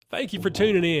Thank you for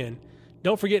tuning in.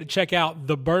 Don't forget to check out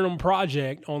the Burnham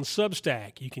Project on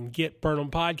Substack. You can get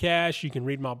Burnham podcasts, you can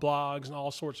read my blogs and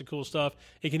all sorts of cool stuff.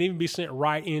 It can even be sent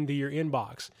right into your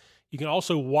inbox. You can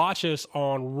also watch us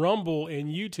on Rumble and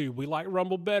YouTube. We like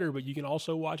Rumble better, but you can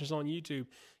also watch us on YouTube.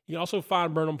 You can also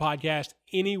find Burnham Podcast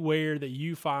anywhere that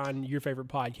you find your favorite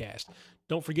podcast.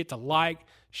 Don't forget to like,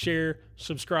 share,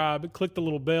 subscribe, click the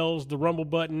little bells, the Rumble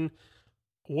button,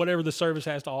 whatever the service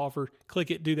has to offer.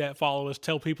 Click it, do that, follow us,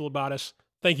 tell people about us.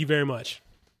 Thank you very much.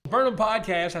 Burnham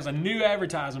Podcast has a new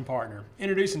advertising partner.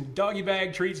 Introducing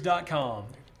DoggyBagTreats.com.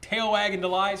 Tail wagging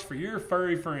delights for your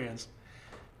furry friends.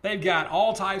 They've got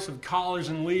all types of collars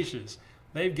and leashes.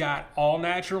 They've got all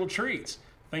natural treats.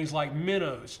 Things like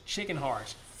minnows, chicken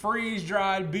hearts,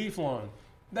 freeze-dried beef lung.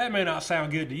 That may not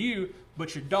sound good to you,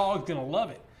 but your dog's going to love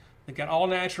it. They've got all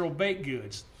natural baked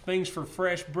goods. Things for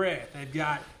fresh bread. They've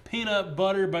got peanut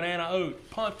butter, banana oat,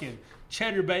 pumpkin,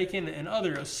 cheddar bacon, and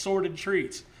other assorted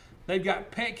treats. They've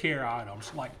got pet care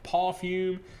items like paw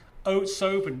fume, oat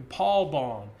soap, and paw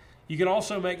balm. You can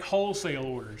also make wholesale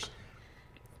orders.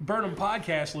 Burnham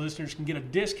Podcast listeners can get a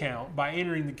discount by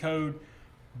entering the code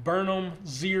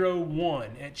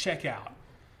Burnham01 at checkout.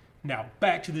 Now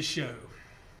back to the show.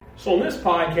 So on this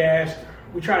podcast,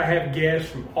 we try to have guests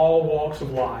from all walks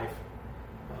of life.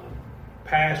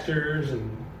 Pastors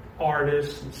and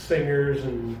artists and singers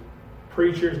and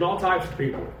preachers and all types of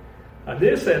people.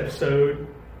 This episode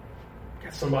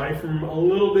got somebody from a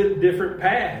little bit different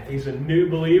path. He's a new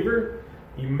believer.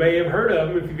 You may have heard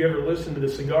of him if you've ever listened to the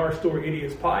Cigar Store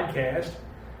Idiots podcast.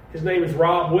 His name is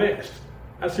Rob West.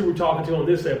 That's who we're talking to on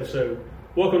this episode.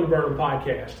 Welcome to Burnham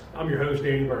Podcast. I'm your host,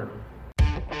 Danny Burnham.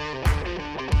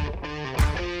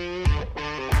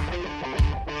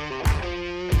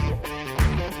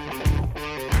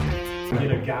 Get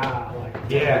a guy like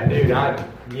yeah, dude.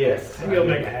 Yes. Maybe I'll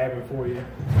make it happen for you.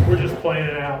 We're just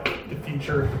planning out the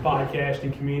future of the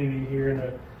podcasting community here in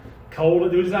a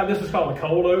cold. This is called a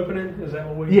cold opening. Is that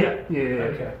what we? Yeah.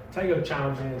 Okay. Tango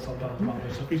chimes in sometimes.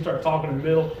 So if he starts talking in the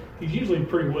middle, he's usually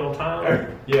pretty well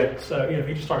timed. Yeah. So if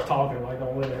he just starts talking, like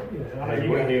don't let it. I know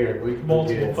we're here.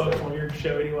 Multiple folks on your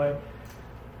show anyway.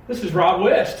 This is Rob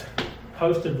West,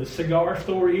 host of the Cigar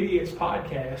Store Idiots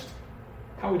podcast.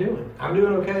 How we doing? I'm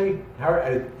doing okay. How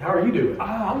are you doing?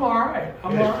 I'm all right.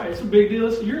 All right. It's a big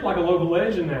deal. You're like a local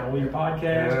legend now with your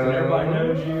podcast, and everybody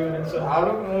knows you. And so I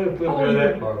don't know if we'll go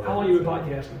that far. How long have you been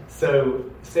podcasting? So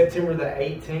September the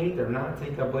 18th or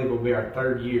 19th, I believe, will be our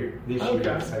third year this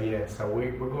year. So we're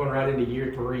going right into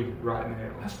year 3 right now.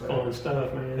 That's fun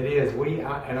stuff, man. It is.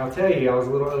 And I'll tell you, I was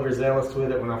a little overzealous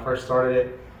with it when I first started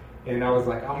it. And I was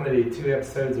like, I'm going to do 2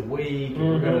 episodes a week. And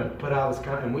we're going to put out this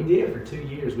content. And we did for 2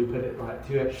 years. We put it like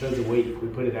 2 episodes a week. We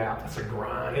put it out. That's a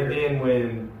grind. And then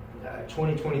when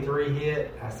 2023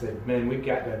 hit, I said, man, we've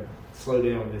got to slow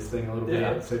down with this thing a little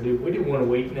bit. So we do 1 a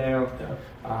week now.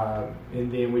 Yeah.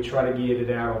 And then we try to get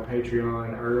it out on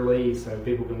Patreon early so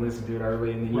people can listen to it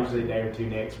early. And then usually a day or 2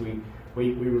 next week,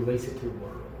 we release it to the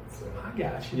world. So I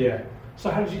got you. Yeah.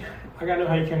 So I got to know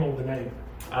how you came up with the name.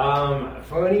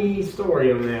 Funny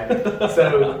story on that.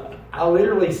 So I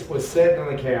literally was sitting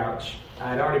on the couch.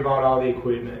 I had already bought all the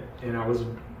equipment, and I was,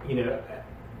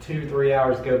 2-3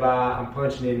 hours go by. I'm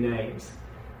punching in names,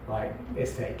 like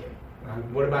it's taken.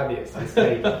 What about this? It's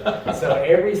taken. So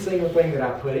every single thing that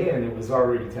I put in, it was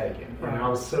already taken, and I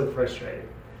was so frustrated.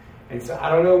 And so I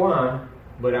don't know why,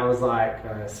 but I was like,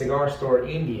 Cigar Store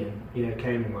Indian,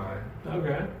 came to mind.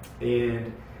 Okay.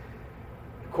 And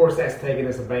of course, that's taken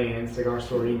as a band, Cigar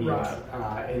Store Indians.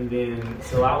 Right. And then,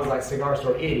 so I was like, Cigar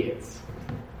Store Idiots.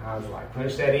 I was like,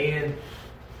 punch that in.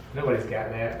 Nobody's got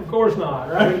that. Of course not,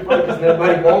 right? Because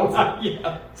nobody wants it.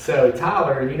 Yeah. So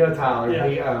Tyler, Tyler,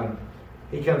 yeah.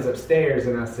 He comes upstairs,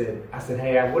 and I said,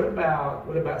 hey, what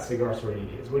about Cigar Store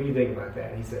Idiots? What do you think about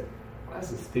that? And he said, well,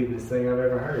 that's the stupidest thing I've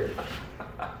ever heard.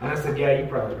 And I said, yeah, you're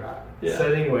probably right. Yeah.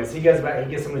 So anyways, he goes back, he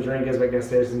gets him a drink, goes back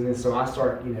downstairs, and then so I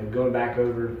start, going back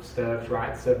over stuff,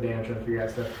 writing stuff down, trying to figure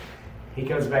out stuff. He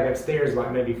comes back upstairs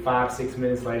like maybe 5-6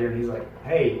 minutes later, and he's like,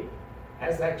 hey,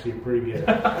 that's actually pretty good.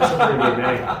 That's a pretty good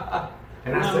name.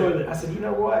 And I said, you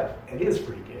know what? It is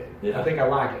pretty good. Yeah. I think I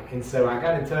like it. And so I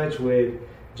got in touch with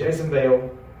Jason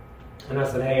Bell, and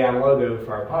I said, hey, our logo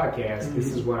for our podcast, mm-hmm.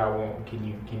 This is what I want. Can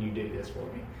you do this for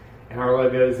me? And our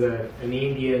logo is an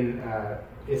Indian.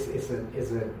 It's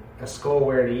a skull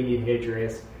wearing an Indian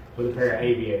headdress with a pair of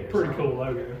aviators. Pretty cool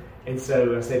logo. And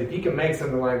so I said, if you can make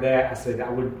something like that, I said I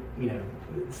would,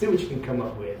 see what you can come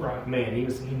up with. Right. Man, he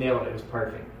nailed it. It was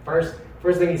perfect.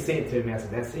 First thing he sent to me, I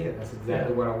said, that's it. That's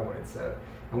exactly what I wanted. So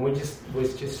And we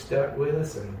just stuck with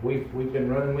us, and we've been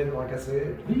running with it, like I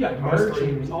said. You got merch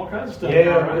and all kinds of stuff. Yeah,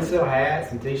 right? We sell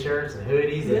hats and T-shirts and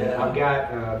hoodies. Yeah. And I've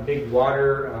got big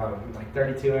water, like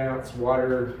 32-ounce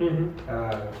water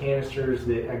canisters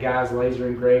that a guy's laser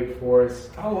engraved for us.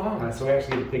 Oh, wow. So we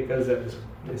actually get to pick those up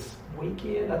this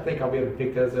weekend. I think I'll be able to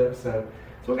pick those up. So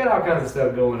we got all kinds of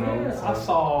stuff going on. So. I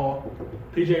saw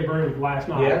PJ Burnham last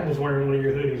night was wearing one of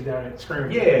your hoodies down at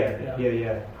Screaming. Yeah.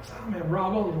 I said, oh man,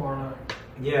 Rob on tomorrow night.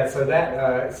 Yeah, so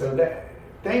that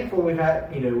thankfully we've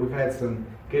had some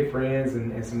good friends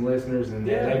and some listeners, and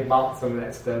they bought some of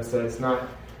that stuff, so it's not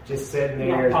just sitting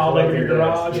there piled up in your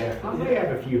garage. Yeah, I may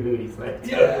have a few hoodies left.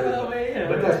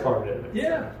 But that's part of it.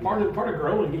 Yeah, part of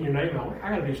growing, getting your name out. I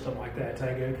got to do stuff like that,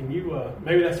 Tango. Can you?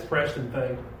 Maybe that's the Preston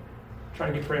thing.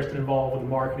 Trying to get Preston involved with the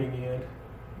marketing end.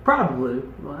 Probably.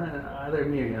 Well, either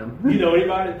me or him. You know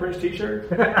anybody that prints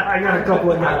T-shirts? I got a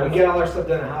couple of guys. We get all our stuff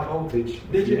done at high voltage.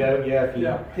 Did you?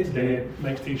 Yeah. His dad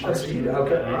makes T-shirts. Okay, all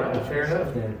right, fair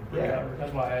enough then. Yeah.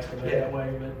 That's why I asked him that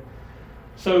way. But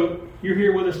so you're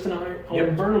here with us tonight on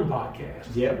the Burnham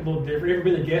podcast. Yep. A little different. You ever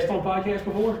been a guest on podcast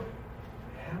before?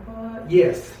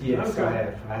 Yes,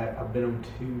 okay. I have. I've been on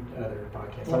 2 other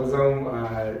podcasts. I was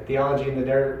on Theology in the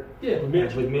Dirt with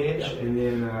Mitch, and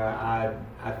then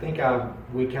I think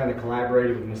we kind of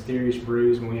collaborated with Mysterious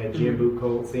Brews when we had Jim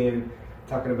Buchholz in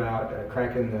talking about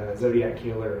cracking the Zodiac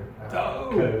Killer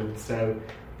code. So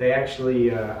they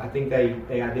actually, I think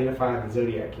they identified the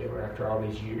Zodiac Killer after all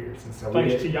these years, and so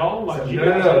thanks to y'all. No,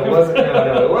 it wasn't.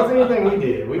 No, it wasn't anything we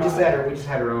did. We just had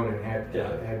her on and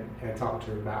had talked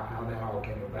to her about how that all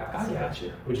came about. I got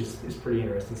you. Which is pretty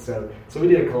interesting. So we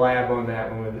did a collab on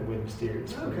that one with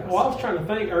Mysterious. Okay. Well, I was trying to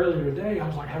think earlier today. I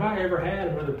was like, have I ever had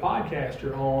another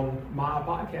podcaster on my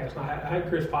podcast? And I had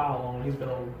Chris Pyle on. He's been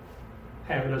on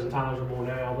half a dozen times or more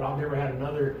now, but I've never had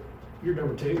another. You're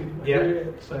number 2. Yeah.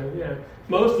 So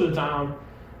most of the time,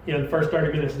 the first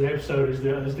 30 minutes of the episode is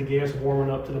the guest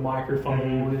warming up to the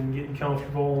microphone and getting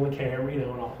comfortable on the camera,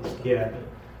 and all this stuff. Yeah. But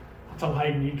I told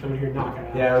Hayden you'd come in here and knock it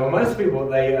out. Yeah. Well, most people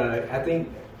they I think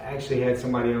actually had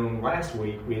somebody on last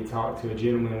week. We had talked to a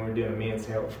gentleman. We were doing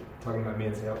talking about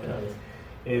men's health,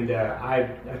 and I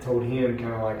told him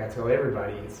kind of like I tell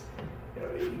everybody is.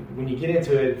 When you get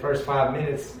into it, the first 5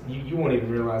 minutes, you won't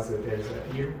even realize that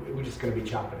we're just going to be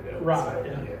chopping it up.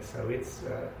 Right. So it's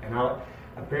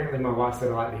apparently my wife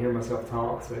said I like to hear myself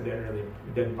talk, so it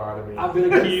doesn't bother me. I've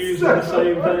been accused of the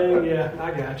same thing. Yeah,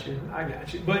 I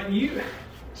got you. But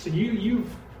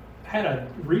you've had a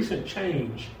recent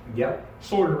change. Yep.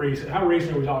 Sort of recent. How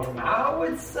recent are we talking about? I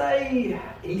would say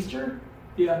Easter.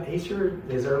 Yeah. Easter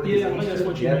as early as Easter. Yeah, that's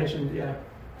what you mentioned. Yeah.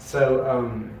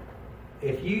 So.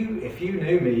 If you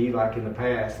knew me like in the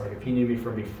past, like if you knew me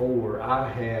from before,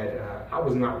 I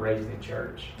was not raised in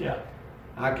church. Yeah.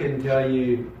 I couldn't tell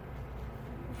you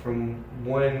from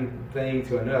one thing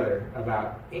to another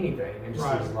about anything. It just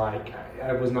was like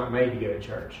I was not made to go to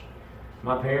church.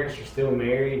 My parents are still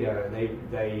married.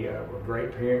 They were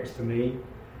great parents to me,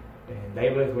 and they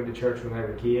both went to church when they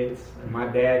were kids. And my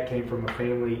dad came from a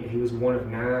family. He was one of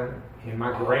 9, and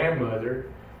my grandmother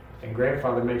and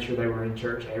grandfather made sure they were in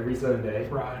church every Sunday.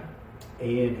 Right.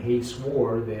 And he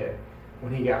swore that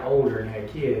when he got older and had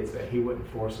kids, that he wouldn't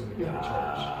force them to go to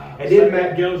church. It didn't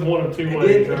matter. It goes one of 2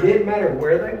 ways. It didn't matter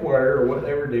where they were or what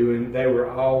they were doing. They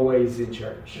were always in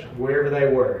church. Yeah. Wherever they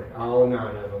were, all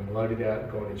 9 of them loaded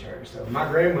up going to church. So my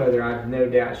grandmother, I have no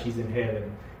doubt she's in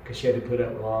heaven because she had to put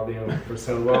up with all them for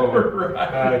so long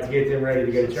to get them ready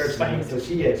to go to church. So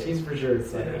she's for sure the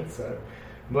same. So.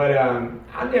 But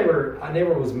I never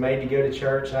was made to go to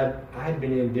church. I had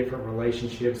been in different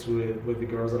relationships with the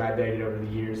girls that I dated over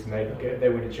the years, and they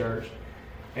went to church.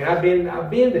 And I've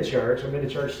been to church. I've been to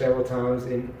church several times,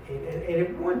 and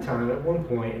at one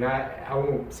point, and I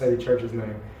won't say the church's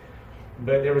name,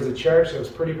 but there was a church that was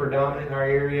pretty predominant in our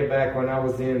area back when I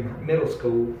was in middle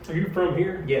school. Are you from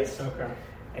here? Yes. Okay.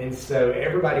 And so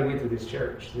everybody went to this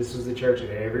church. This was the church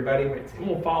that everybody went to. I'm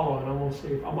going to follow it. I'm going to see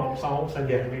if I won't say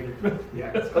that either.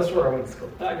 Yeah, that's where I went to school.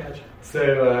 I got you.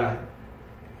 So,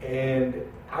 and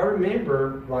I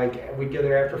remember, like, we'd go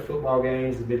there after football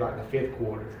games. It'd be like the 5th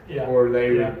quarter. Yeah. Or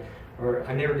they would, or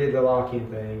I never did the lock-in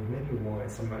thing. Maybe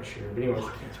once, I'm not sure. But anyways,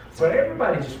 so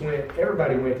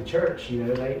everybody went to church,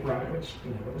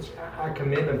 which I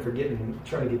commend them for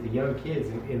trying to get the young kids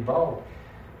involved.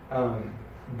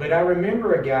 But I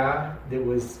remember a guy that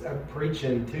was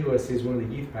preaching to us. He's one of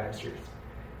the youth pastors,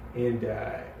 and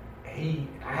I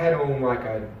had on like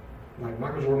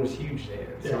Michael Jordan was huge then,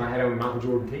 so I had on a Michael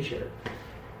Jordan T-shirt,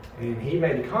 and he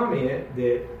made the comment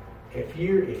that if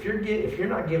you're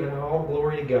not giving all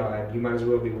glory to God, you might as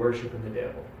well be worshiping the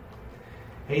devil.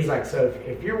 He's like, so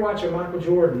if you're watching Michael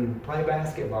Jordan play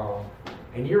basketball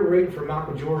and you're rooting for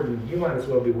Michael Jordan, you might as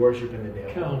well be worshiping the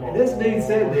devil. Come on. And this dude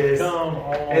said this. Come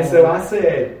on. And so I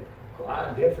said, well, I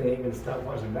definitely ain't going to stop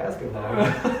watching basketball.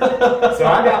 So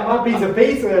I got my piece of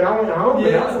pizza and I went home,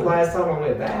 and that was the last time I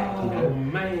went back. You know? Oh,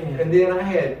 man. And then I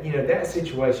had, that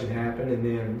situation happened, and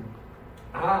then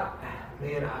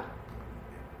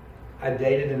I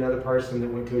dated another person that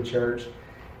went to a church,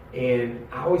 and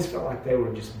I always felt like they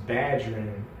were just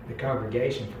badgering the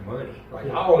congregation for money. Like,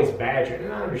 I always badgered,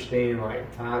 and I understand,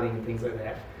 like, tithing and things like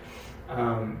that.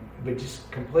 But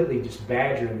just completely just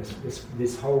badgering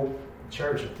this whole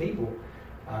church of people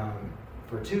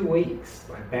for 2 weeks,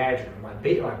 like badgering, like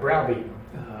browbeating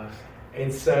them.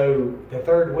 And so the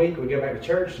third week we go back to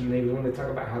church, and they wanted to talk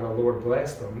about how the Lord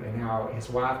blessed them and how his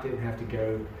wife didn't have to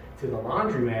go to the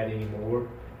laundromat anymore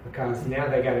because now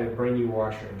they got to bring you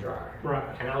washer and dryer. Right.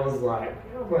 And I was like,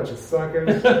 you're a bunch of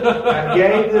suckers. I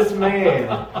gave this man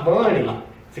money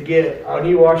to get a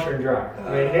new washer and dryer. I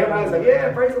mean, everybody's like,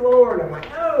 yeah, praise the Lord. I'm like,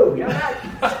 no, y'all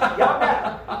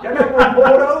not going to pull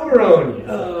it over on you.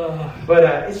 But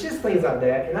it's just things like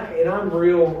that. And I'm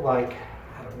real, like,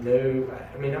 I don't know.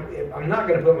 I mean, I'm not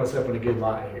going to put myself in a good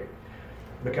light here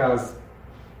because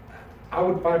I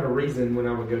would find a reason when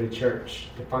I would go to church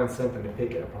to find something to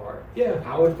pick it apart. Yeah.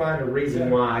 I would find a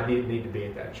reason why I didn't need to be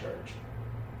at that church.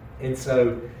 And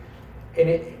so, and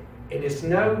it's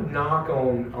no knock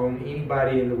on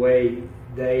anybody in the way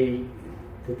that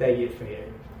they get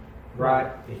fed, right?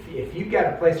 If you've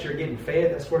got a place you're getting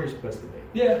fed, that's where you're supposed to be.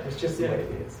 Yeah. It's just the way it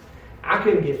is. I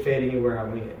couldn't get fed anywhere I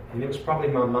went. And it was probably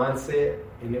my mindset,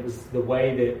 and it was the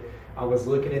way that I was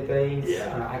looking at things.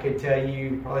 Yeah. I could tell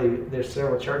you, probably there's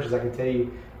several churches I can tell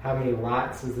you how many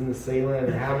lights is in the ceiling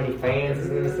and how many fans is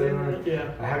in the ceiling.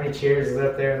 Yeah. How many chairs is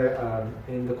up there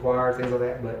in the choir, things like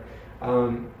that. But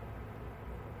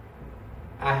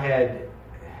I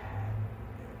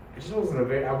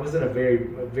was in a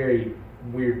very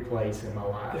weird place in my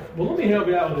life. Well, let me help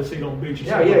you out with this so you don't beat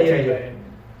Yeah. yourself up too bad.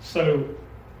 So,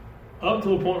 up to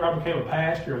the point where I became a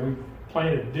pastor and we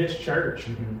planted this church,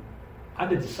 I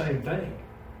did the same thing.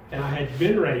 And I had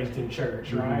been raised in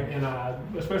church, right? And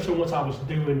especially once I was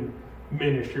doing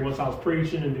ministry, once I was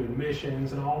preaching and doing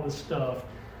missions and all this stuff,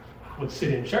 I would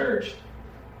sit in church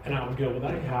and I would go, well,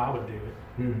 that ain't how I would do it.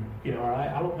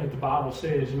 I don't think the Bible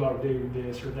says you ought to do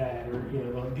this or that, or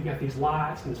you got these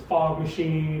lights and this fog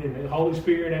machine and the Holy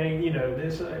Spirit ain't,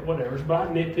 this, whatever. But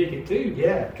I nitpick it too.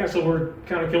 Yeah. So we're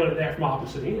kind of coming at that from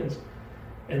opposite ends,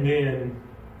 and then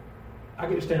I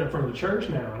get to stand up in front of the church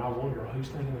now, and I wonder who's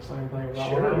thinking the same thing about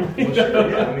Sure. what I'm.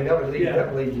 Yeah. I mean, that would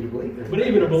lead you to believe it. But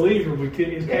even a believer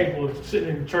is capable of sitting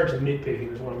in the church and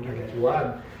nitpicking. Is what I'm getting at.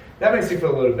 Well, that makes you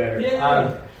feel a little better.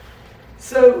 Yeah.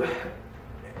 So,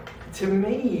 to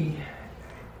me,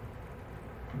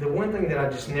 the one thing that I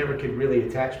just never could really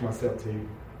attach myself to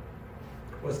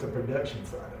was the production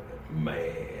side of it.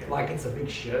 Man, like it's a big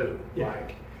show. Yeah.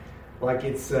 Like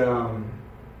it's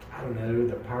I don't know,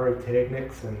 the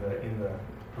pyrotechnics and the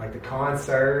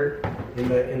concert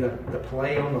and the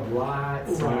play on the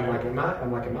lights. Right. And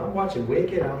am I watching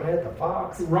Wicked? I'm at the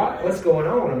Fox. Right. What's going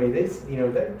on? I mean, this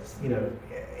and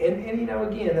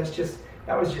again,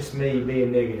 that was just me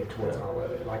being negative towards all of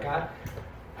it. Like I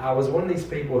was one of these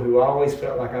people who always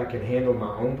felt like I could handle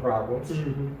my own problems.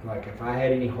 Like if I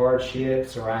had any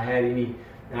hardships or I had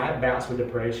bouts with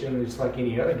depression just like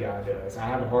any other guy does. I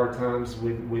have hard times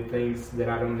with things that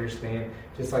I don't understand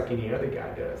just like any other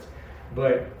guy does.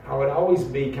 But I would always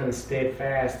be kind of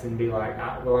steadfast and be like,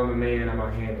 I'm a man, I'm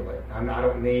going to handle it. I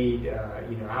don't need,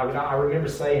 I remember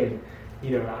saying,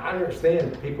 I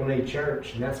understand that people need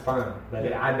church, and that's fine,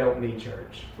 but I don't need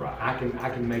church. Right. I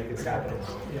can make this happen.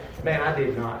 Yeah. Man, I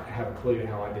did not have a clue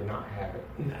how I did not have it.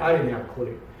 No. I didn't have a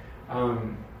clue. I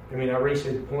reached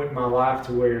a point in my life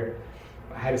to where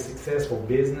I had a successful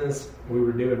business. We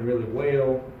were doing really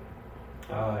well.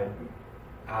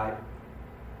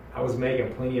 I was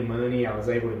making plenty of money. I was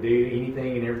able to do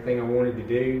anything and everything I wanted to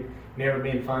do. Never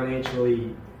been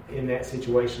financially in that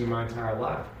situation in my entire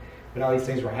life. But all these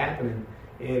things were happening.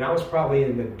 And I was probably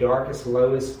in the darkest,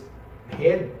 lowest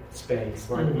head space.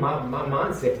 Like my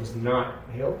mindset was not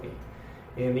healthy.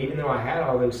 And even though I had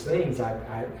all those things,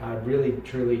 I really,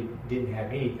 truly didn't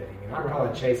have anything. And I call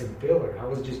it chasing filler. I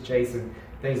was just chasing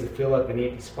things to fill up an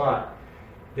empty spot.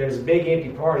 There's a big empty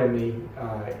part of me,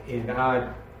 and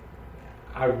I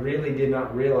really did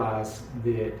not realize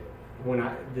that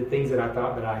the things that I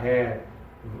thought that I had,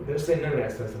 they're saying none of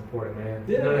that stuff's important, man.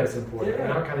 Yeah. None of that's important. Yeah.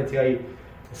 And I'll kind of tell you,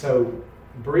 so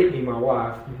Brittany, my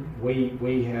wife,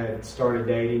 we had started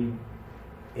dating,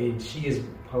 and she is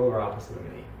polar opposite of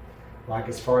me. Like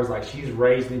as far as like she's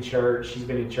raised in church, she's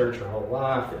been in church her whole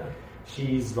life. Yeah.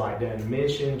 She's like done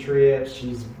mission trips.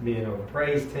 She's been on the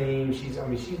praise team. She's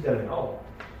done it all.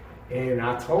 And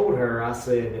I told her, I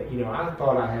said, that, I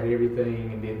thought I had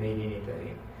everything and didn't need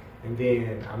anything. And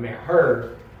then I met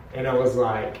her, and I was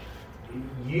like,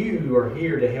 you are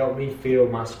here to help me fill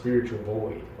my spiritual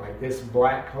void. Like this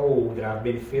black hole that I've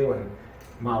been filling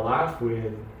my life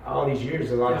with all these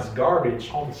years, a lot of this garbage.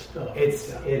 All the stuff.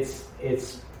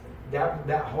 It's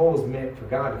that hole is meant for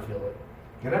God to fill it.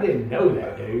 And I didn't know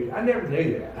that, dude. I never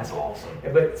knew that. That's awesome.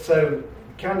 But so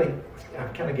I kind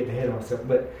of get ahead of myself.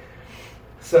 But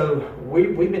so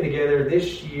we've been together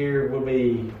this year. We'll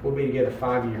be together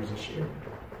 5 years this year.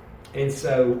 And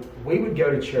so we would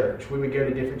go to church. We would go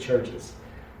to different churches.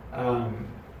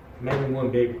 Maybe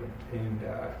one big one. And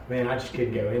man, I just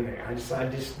couldn't go in there. I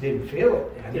just didn't feel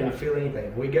it. I didn't feel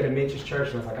anything. We go to Mitch's church,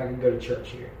 and I was like, I can go to church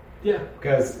here. Yeah.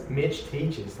 Because Mitch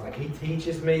teaches, like he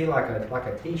teaches me like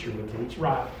a teacher would teach me.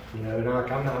 Right. And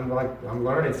I'm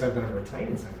learning something, I'm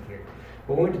retaining something here.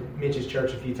 But we went to Mitch's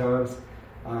church a few times,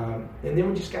 and then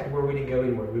we just got to where we didn't go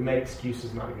anywhere. We made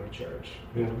excuses not to go to church.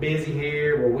 We were busy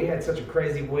here. Well, we had such a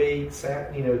crazy week.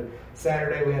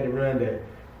 Saturday we had to run to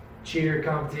cheer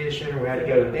competition, or we had to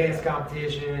go to dance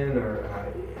competition, or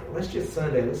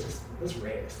Sunday. Let's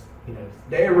rest.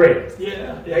 Day of rest.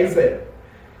 Yeah. They said.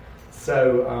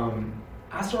 So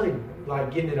I started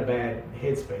like getting in a bad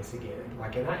headspace again.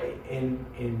 Like, and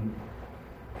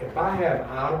if I have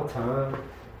idle time,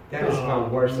 that is my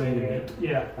worst thing to do.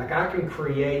 Yeah. Like I can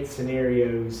create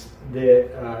scenarios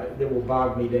that will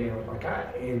bog me down. Like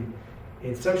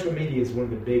and social media is one of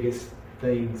the biggest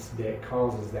things that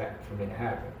causes that for me to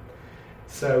happen.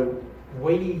 So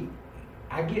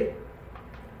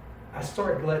I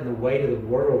start letting the weight of the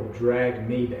world drag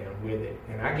me down with it.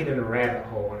 And I get in a rabbit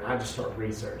hole and I just start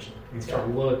researching and start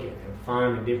looking and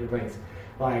finding different things.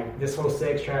 Like this whole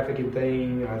sex trafficking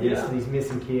thing, these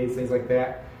missing kids, things like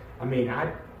that. I mean,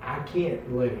 I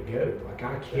can't let it go. Like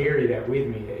I carry that with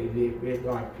me.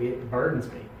 It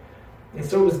burdens me. And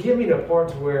so it was getting me to a point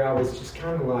to where I was just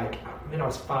kind of like, I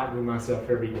was fighting with myself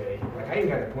every day. Like I even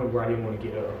got to the point where I didn't want to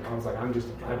get up. I was like,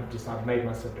 I've made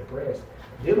myself depressed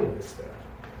dealing with this stuff.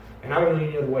 And I don't know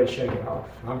any other way to shake it off.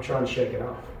 I'm trying to shake it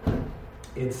off.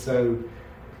 And so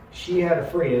she had a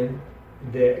friend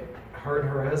that her and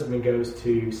her husband goes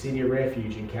to City of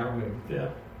Refuge in Calhoun. Yeah.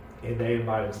 And they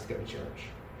invited us to go to church.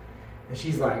 And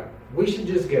she's like, we should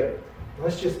just go.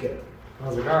 Let's just go. I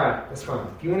was like, all right, that's fine.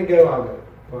 If you want to go, I'll go.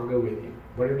 I'll go with you.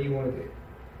 Whatever you want to do.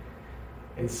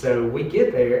 And so we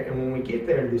get there, and when we get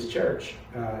there to this church,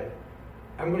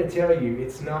 I'm going to tell you,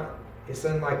 it's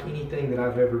unlike anything that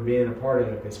I've ever been a part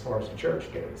of as far as the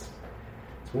church goes.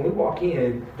 So when we walk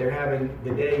in, they're having,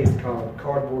 the day is called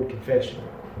Cardboard Confessional.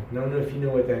 I don't know if you know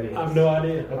what that is. I have no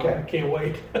idea. Okay. I can't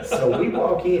wait. So we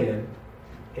walk in,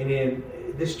 and then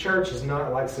this church is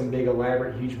not like some big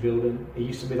elaborate huge building. It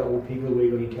used to be the old Piggly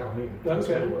Wiggly in Calhoun. That's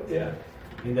what it was. Yeah.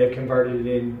 And they've converted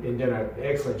it in and done an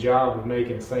excellent job of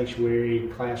making a sanctuary,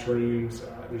 classrooms.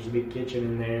 There's a big kitchen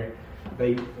in there.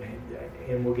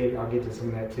 I'll get to some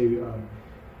of that too.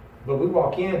 But we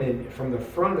walk in, and from the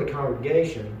front of the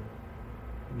congregation,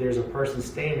 there's a person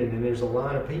standing, and there's a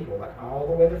line of people, like all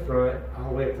the way to the front, all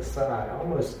the way up the side,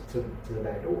 almost to the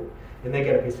back door. And they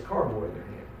got a piece of cardboard in their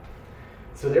hand.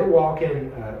 So they're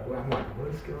walking. I'm like, what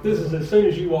is going on? This is as soon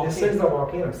as you walk in. As soon as I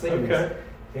walk in, I'm seeing this.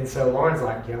 And so Lauren's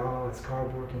like, y'all, it's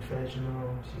Cardboard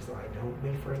Confessional. She's like, don't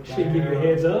be freaked out. She give you a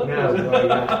heads up?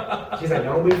 No. She's like,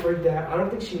 don't be freaked out. I don't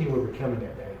think she knew we were coming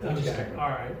that day. Okay. All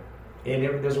right. And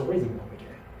there's a reason why we came.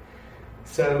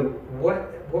 So what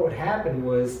would happen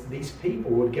was these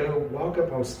people would go walk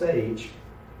up on stage,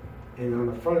 and on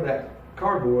the front of that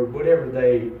cardboard, whatever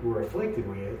they were afflicted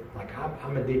with, like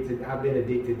I'm addicted. I've been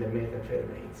addicted to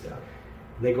methamphetamine. So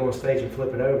they go on stage and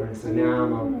flip it over and say, now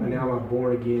I'm a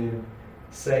born again,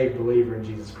 saved believer in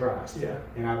Jesus Christ. Yeah.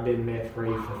 And I've been meth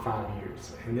free for 5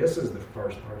 years. And this is the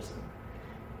first person.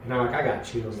 And I got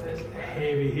chills. That's a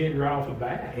heavy hit right off the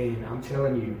bat. And I'm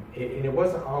telling you, it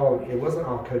wasn't all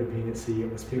codependency.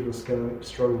 It was people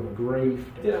struggling with grief,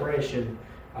 depression,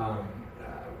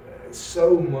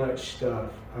 so much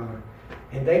stuff.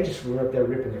 And they just were up there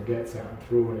ripping their guts out and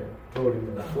throwing it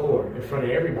into the floor in front of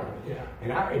everybody. Yeah.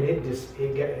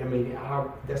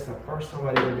 That's the first time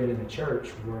I'd ever been in a church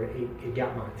where it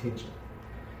got my attention.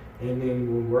 And then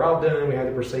when we're all done, we had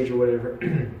the procedure, whatever.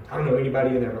 I don't know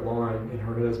anybody in there but Lauren and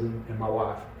her husband and my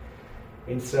wife.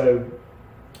 And so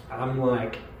I'm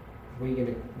like, we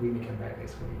gonna come back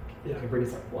next week? Yeah. And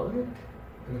Brittany's like, what?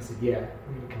 And I said, yeah,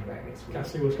 I'm going to come back next week. I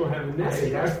see what's going to happen next.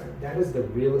 I said, that is the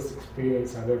realest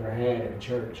experience I've ever had in a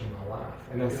church in my life.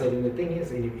 And I said, and the thing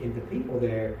is, and the people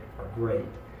there are great.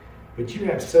 But you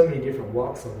have so many different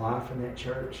walks of life in that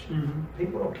church. Mm-hmm.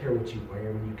 People don't care what you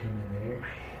wear when you come in there.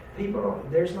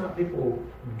 There's not people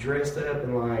dressed up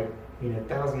in like,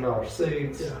 $1,000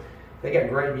 suits. Yeah. They got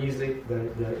great music.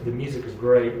 The music is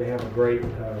great. They have a great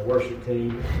worship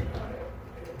team,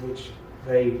 which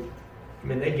they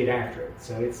get after it.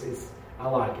 So I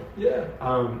like it. Yeah.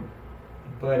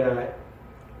 But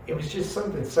it was just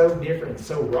something so different and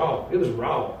so raw. It was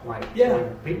raw.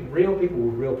 Real people were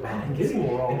real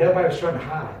people. And nobody was trying to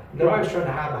hide. Nobody was trying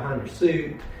to hide behind their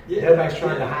suit. Yeah. Nobody's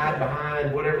trying to hide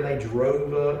behind whatever they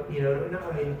drove up.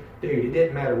 No, dude, it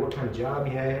didn't matter what kind of job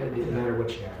you had. It didn't matter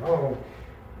what you had on.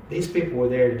 These people were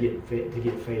there to get fed.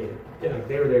 Yeah.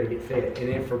 They were there to get fed. And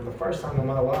then for the first time in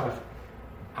my life,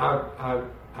 I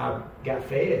got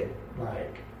fed.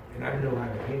 And I didn't know how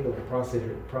to handle the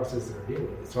process or deal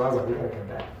with it. So I was like, we got to come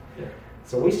back. Yeah.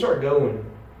 So we start going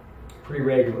pretty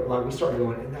regular. We started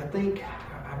going, and I think,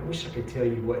 I wish I could tell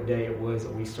you what day it was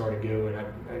that we started going.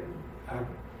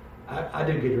 I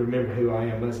do get to remember who I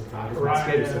am most of the time.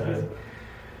 Right.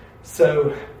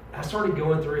 So I started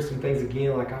going through some things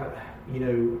again, Tyler.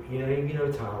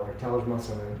 Tyler's my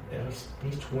son. Yeah.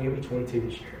 He's 20, he'll be 22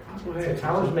 this year. So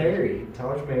Tyler's married.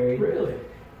 Really?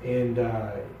 And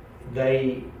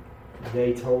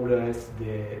they told us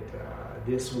that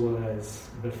this was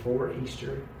before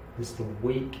Easter. This is the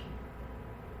week,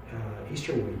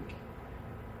 Easter week.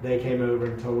 They came over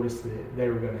and told us that they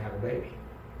were going to have a baby.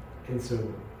 And so,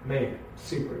 man,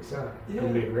 super excited. Yeah.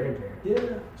 I'm going to be a grandparent.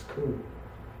 Yeah. It's cool.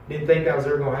 Didn't think that was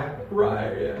ever going to happen.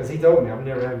 Right, yeah. Because he told me I'm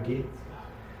never having kids.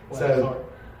 Well,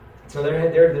 so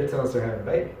they're telling us they're having a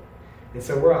baby. And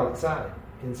so we're all excited.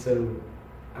 And so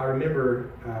I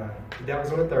remember that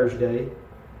was on a Thursday.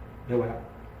 No,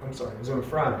 I'm sorry, it was on a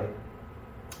Friday.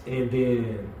 And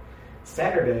then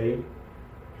Saturday,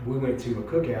 we went to a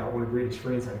cookout. One of Brittany's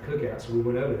friends had a cookout, so we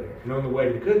went over there. And on the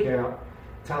way to the cookout,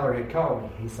 Tyler had called me.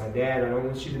 He said, Dad, I don't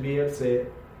want you to be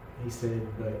upset. He said,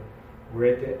 but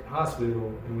we're at the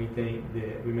hospital, and we think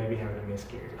that we may be having a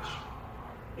miscarriage.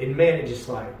 And man, it just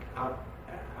I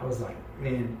was like,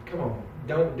 man, come on,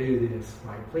 don't do this.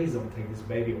 Please don't take this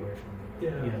baby away from me.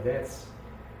 Yeah. That's,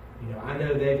 I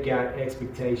know they've got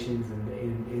expectations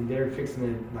and they're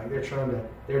fixing to,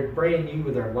 they're bringing you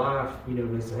with their life,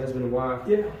 as a husband and wife.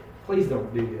 Yeah. Please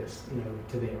don't do this,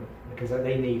 to them because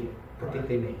they need it. I think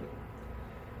they need it.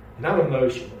 And I'm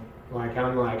emotional. I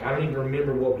don't even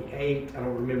remember what we ate. I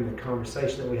don't remember the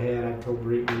conversation that we had. I told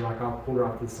Brittany, I pulled her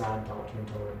off to the side and talked to her and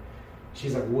told her.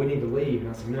 She's like, well, we need to leave. And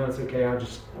I said, no, it's okay. I'm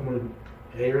going to,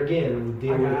 there again, I'm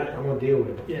going to deal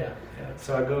with it. Yeah.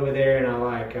 So I go over there and I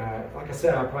like I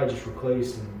said, I probably just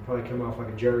recluse and probably come off like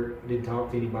a jerk. Didn't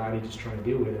talk to anybody, just trying to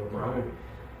deal with it on my own.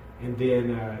 And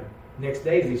then next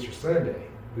day is Easter Sunday.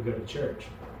 We go to church.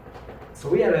 So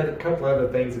we had a couple other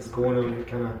things that's going on that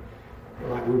kind of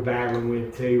we're battling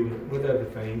with too, with other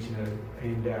things,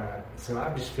 And so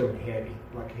I'm just feeling heavy.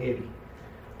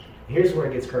 Here's where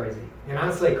it gets crazy. And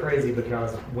I say crazy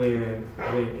because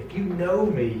if you know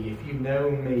me,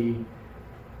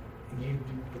 you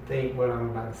think what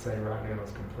I'm about to say right now is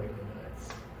completely nuts.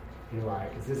 You're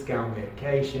like, is this guy on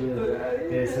medication?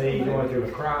 Is he going through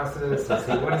a crisis?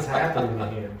 What is happening to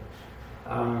him?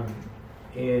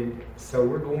 And so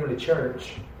we're going to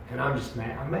church, and I'm just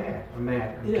mad. I'm kind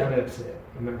of upset.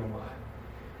 I'm not going to lie.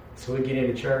 So we get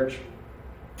into church,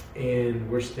 and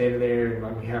we're standing there,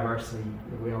 and we have our seat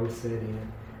that we always sit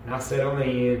in. And I sit on the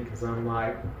end because I'm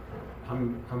a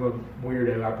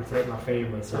weirdo. I protect my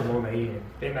family, so I'm on the end.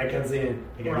 If anybody comes in,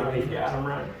 they got me. Yeah, I'm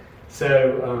right.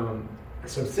 So I'm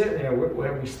sitting there.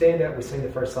 We stand up. We sing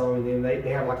the first song, and then they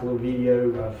have a little video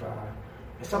of.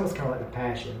 It's almost kind of like the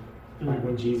Passion,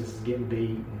 when Jesus is getting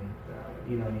beat,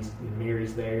 and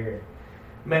Mary's there.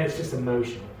 Man, it's just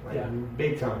emotional,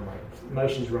 big time.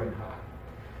 Emotions running high.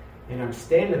 And I'm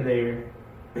standing there,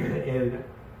 and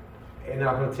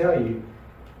I'm going to tell you,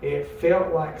 it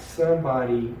felt like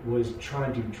somebody was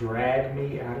trying to drag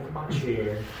me out of my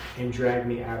chair and drag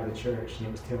me out of the church, and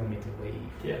it was telling me to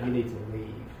leave. Yeah. You need to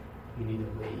leave.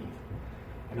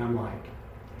 And I'm like,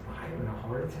 am I having a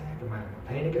heart attack? Am I having a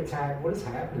panic attack? What is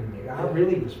happening to me? I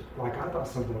really was I thought I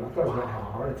was going to have a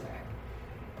heart attack.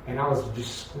 And I was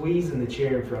just squeezing the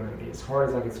chair in front of me as hard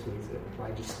as I could squeeze it,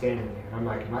 just standing there. And I'm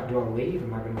like, do I leave?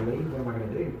 Am I going to leave? What am I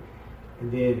going to do?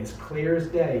 And then as clear as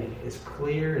day, as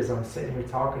clear as I'm sitting here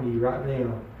talking to you right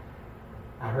now,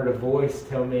 I heard a voice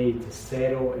tell me to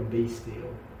settle and be still.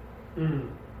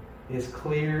 As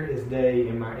clear as day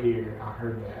in my ear, I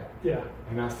heard that. Yeah.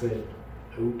 And I said,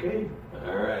 okay.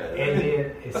 All right. And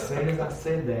then as soon as I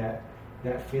said that,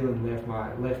 that feeling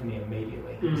left me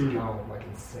immediately. It was gone like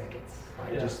in seconds.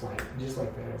 Like just like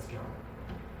that, it's gone.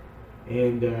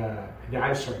 And I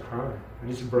just started crying. I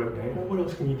just broke down. Well, what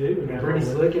else can you do? And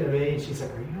Brittany's looking at me and she's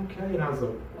like, "Are you okay?" And I was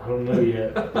like, "I don't know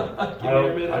yet.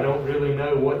 I don't really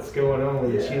know what's going on."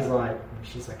 And she's like,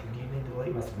 "Do you need to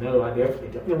leave?" I said, "No, I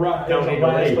definitely don't. Right. Don't need to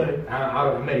leave.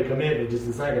 I made a commitment just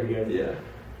a second ago." Yeah.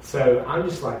 So I'm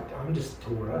just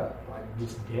tore up, like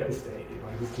just devastated.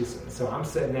 Like it's just, so I'm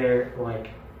sitting there like,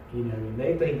 and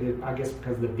they think that, I guess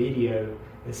because the video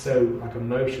is so like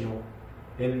emotional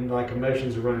and like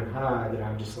emotions are running high, that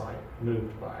I'm just like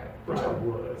moved by it, which I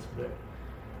was, but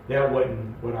that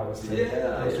wasn't what I was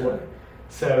saying.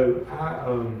 So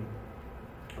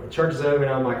church is over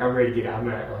and I'm like, I'm ready to get out.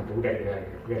 We gotta get out of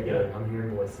here. We gotta get out of here. I'm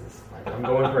hearing voices. Like I'm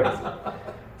going crazy.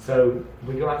 So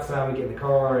we go outside, we get in the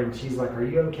car, and she's like, "Are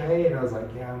you okay?" And I was like,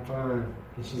 "Yeah, I'm fine."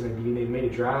 And she's like, "Do you need me to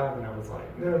drive?" And I was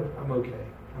like, "No, I'm okay.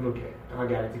 I'm okay. I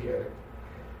got it together."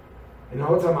 And the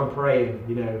whole time I'm praying,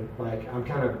 like I'm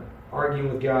kind of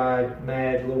arguing with God,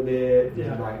 mad a little bit,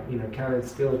 and like, kind of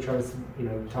still trying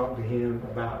to, talk to Him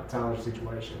about Tyler's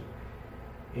situation.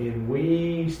 And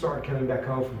we started coming back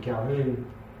home from Calhoun,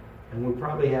 and we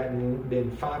probably hadn't been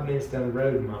 5 minutes down the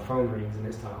road, and my phone rings, and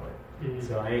it's Tyler.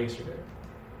 So I answered it.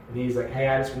 And he's like, "Hey,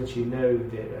 I just want you to know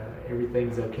that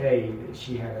everything's okay, that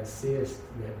she had a cyst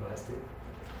that busted,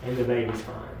 and the baby's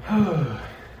fine."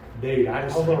 Dude, I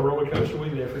was on a roller coaster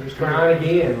with you for just crying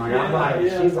again. Like I'm like,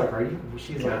 she's like, "Are you?"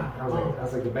 She's like, I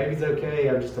was like, "The baby's okay.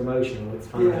 I'm just emotional. It's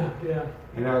fine." Yeah.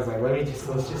 And I was like,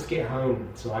 let's just get home.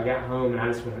 So I got home and I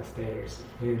just went upstairs,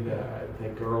 and the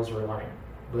girls were like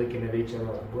looking at each other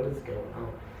like, "What is going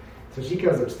on?" So she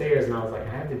comes upstairs, and I was like,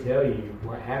 "I have to tell you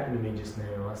what happened to me just now."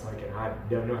 I was like, "And I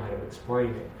don't know how to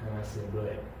explain it." And I said,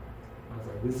 "But," I was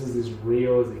like, "this is as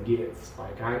real as it gets.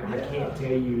 Like I can't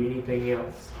tell you anything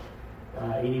else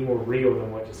any more real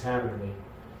than what just happened to me."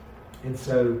 And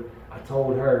so I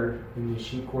told her, and then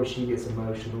she gets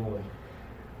emotional,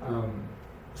 and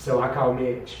so I called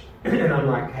Mitch, and I'm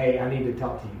like, "Hey, I need to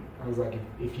talk to you." I was like,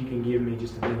 if you can give me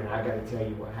just a minute, I got to tell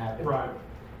you what happened. Right.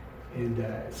 And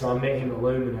so I met him at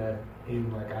Lumina,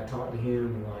 and like I talked to him,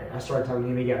 and like I started talking to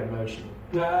him. He got emotional,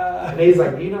 and he's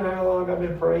like, "Do you know how long I've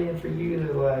been praying for you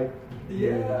to like,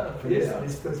 for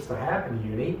this to happen to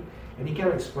you?" And he kind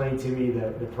of explained to me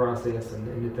the process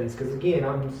and the things, because again,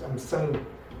 I'm so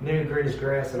new, green as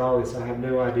grass at all this. I have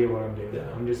no idea what I'm doing.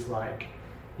 I'm just like,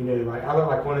 like I look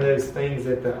like one of those things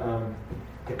at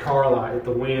the car lot that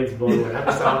the wind's blowing.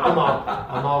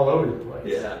 I'm all over the place.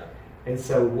 Yeah. And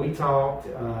so we talked,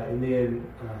 and then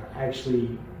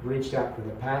actually reached out to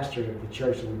the pastor of the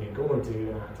church that we've been going to,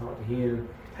 and I talked to him.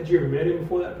 Had you ever met him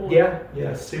before that point?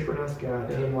 Yeah, super nice guy.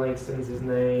 Tim Langston's his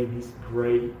name. He's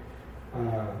great. And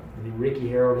then Ricky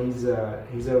Harold, he's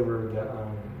over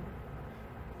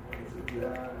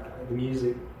the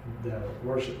music, the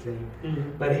worship team.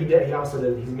 Mm-hmm. But he also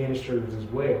does, he's ministers as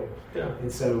well. Yeah.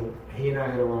 And so he and I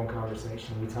had a long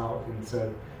conversation. We talked, and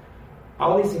so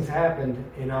all these things happened,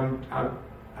 and I'm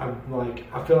like,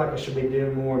 I feel like I should be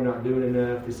doing more. I'm not doing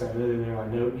enough. This, that, and the other. And they're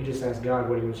like, "No, you just ask God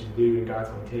what He wants you to do, and God's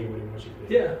going to tell you what He wants you to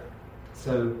do." Yeah.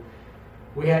 So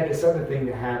we had this other thing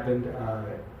that happened.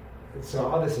 So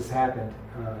all this has happened,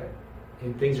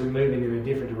 and things are moving in a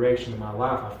different direction in my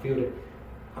life. I feel it.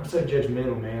 I'm so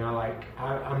judgmental, man.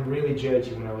 I'm really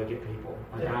judgy when I look at people.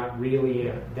 I really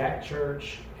am. That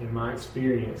church, in my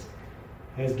experience,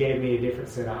 has gave me a different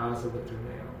set of eyes to look through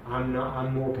now.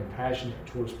 I'm more compassionate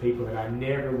towards people that I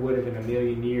never would have in a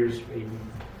million years even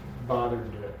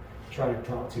bothered to try to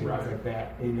talk to like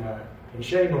that. And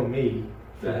shame on me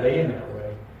for being that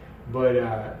way. But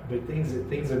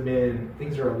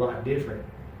things are a lot different.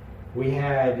 We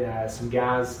had some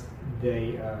guys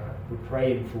they were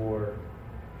praying for.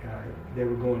 They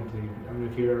were going to, I don't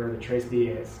know if you ever heard of Trace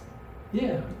Diaz.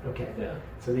 Yeah. Okay. Yeah.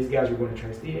 So these guys were going to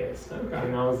Trace Diaz. Okay.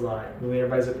 And I was like, well,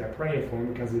 everybody's up there praying for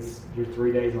him because you're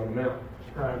 3 days on the mountain.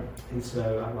 Right. And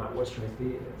so I'm like, what's Trace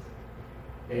Diaz?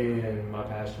 And my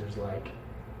pastor's like,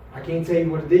 I can't tell you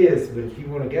what it is, but if you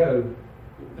want to go,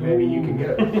 maybe you can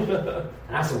go.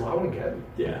 And I said, well, I want to go.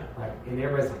 Yeah. Like, and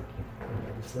everybody's like,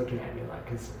 just looking at me like,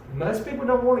 because most people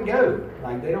don't want to go.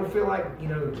 Like, they don't feel like,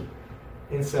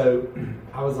 And so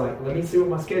I was like, let me see what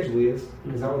my schedule is,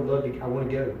 because I would love to, I want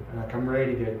to go. Like, I'm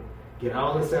ready to get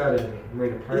all this out of me. I'm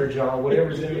ready to purge all,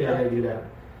 whatever's in me, I got to get out.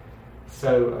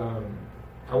 So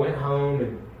I went home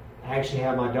and actually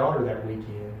had my daughter that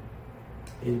weekend.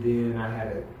 And then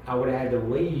I would have had to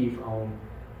leave on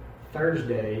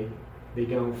Thursday, be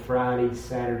gone Friday,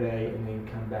 Saturday, and then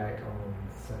come back on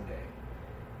Sunday.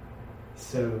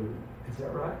 So Is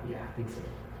that right? Yeah, I think so.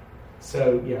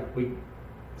 So yeah,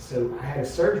 so I had a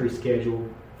surgery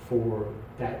scheduled for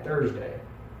that Thursday.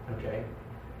 Okay.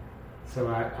 So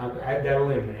I had that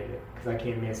eliminated because I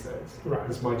can't miss those. Right.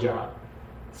 It's my job.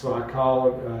 So I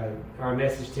called, I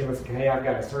messaged him. I said, hey, I've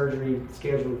got a surgery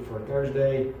scheduled for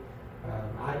Thursday.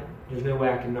 There's no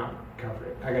way I can not cover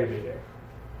it. I got to be there.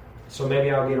 So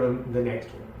maybe I'll get on the next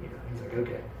one. He's like,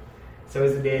 okay. So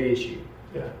it's a dead issue.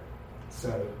 Yeah.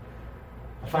 So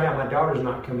I find out my daughter's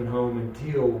not coming home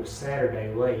until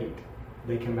Saturday late.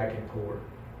 They come back in court.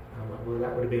 I'm like, well,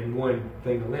 that would have been one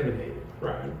thing eliminated.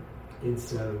 Right. And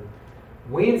so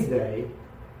Wednesday,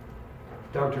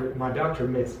 my doctor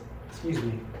missed. Excuse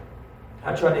me.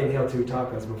 I tried to inhale 2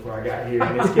 tacos before I got here,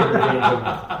 and it's getting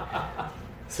revenge.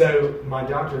 So my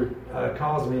doctor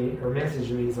calls me or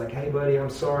messages me. He's like, "Hey, buddy, I'm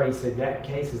sorry." He said that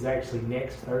case is actually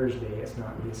next Thursday. It's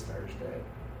not this Thursday.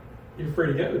 You're free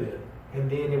to go then. And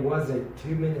then it wasn't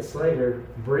 2 minutes later.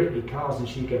 Brittany calls and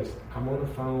she goes, "I'm on the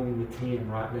phone with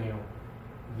Tim right now.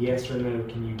 Yes or no?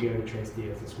 Can you go to Tres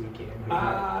Diaz this weekend?" And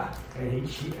I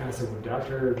said, "Well,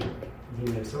 doctor, so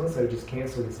and so just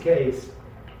canceled his case.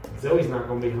 Zoe's not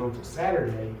going to be home till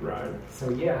Saturday. Right. So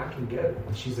yeah, I can go."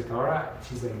 And she's like, "All right."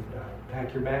 She's like,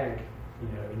 "Pack your bag,"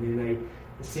 And then they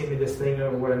sent me this thing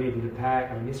over what I needed to pack.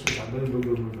 I mean, this was like boom, boom,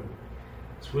 boom, boom, boom.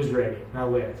 So I was ready. And I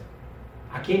left.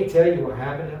 I can't tell you what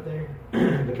happened up there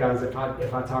because if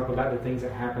I talk about the things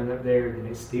that happened up there, then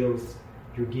it steals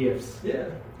your gifts. Yeah.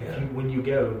 When you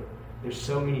go, there's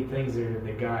so many things there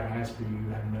that God has for you.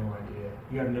 You have no idea.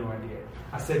 You have no idea.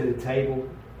 I said at the table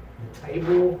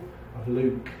of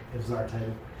Luke is our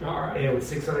table. All right. And it was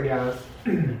 600 guys,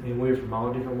 and we were from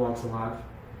all different walks of life.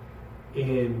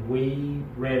 And we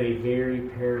ran a very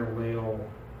parallel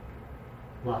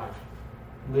life.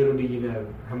 Little do you know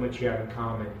how much you have in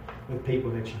common with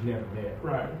people that you've never met.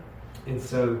 Right. And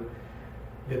so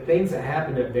the things that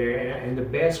happened up there, and the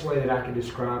best way that I can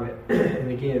describe it,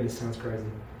 and again, this sounds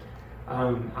crazy,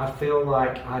 I feel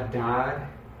like I died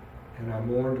and I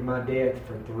mourned my death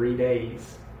for 3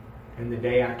 days. And the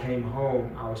day I came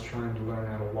home, I was trying to learn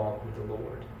how to walk with the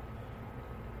Lord.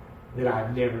 That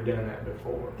I'd never done that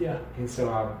before. Yeah. And so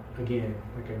I, again,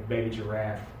 like a baby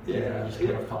giraffe, just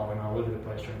kind of falling all over the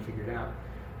place trying to figure it out.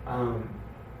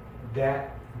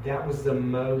 That was the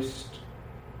most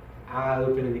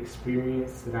eye-opening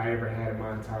experience that I ever had in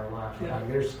my entire life. Yeah.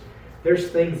 Like there's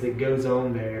things that goes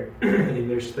on there, and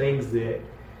there's things that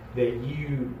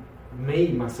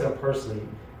myself personally,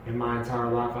 in my entire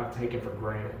life, I've taken for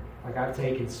granted. Like I've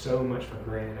taken so much for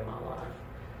granted in my life.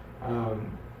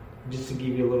 Just to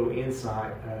give you a little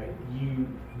insight, you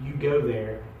go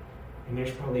there, and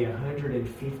there's probably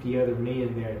 150 other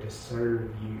men there to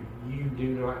serve you. You do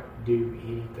not do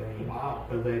anything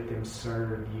but let them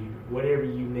serve you. Whatever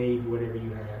you need, whatever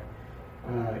you have.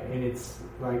 And it's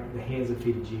like the hands and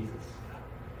feet of Jesus.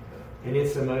 And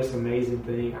it's the most amazing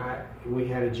thing. We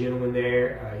had a gentleman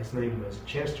there. His name was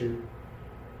Chester.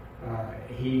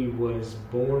 He was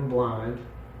born blind.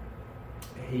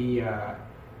 He had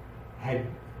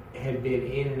been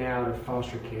in and out of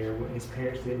foster care. When his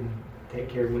parents didn't take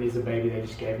care of him when he was a baby, they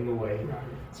just gave him away. Right.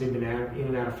 So he'd been in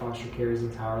and out of foster care his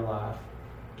entire life.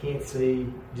 Can't see,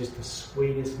 just the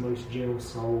sweetest, most gentle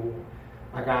soul.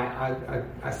 Like I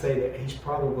say that he's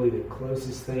probably the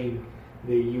closest thing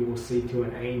that you will see to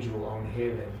an angel on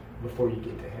heaven before you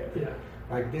get to heaven. Yeah.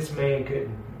 Like this man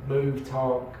couldn't move,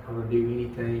 talk, or do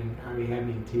anything. I mean, he had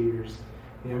me in tears.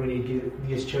 It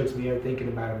just chokes me up thinking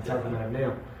about him, talking about him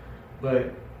now.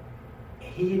 But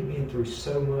he had been through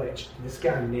so much. This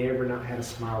guy never not had a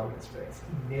smile on his face.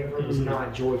 He never was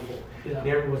not joyful. Yeah.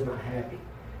 Never was not happy.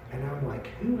 And I'm like,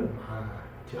 who am I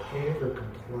to ever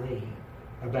complain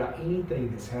about anything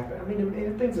that's happened? I mean,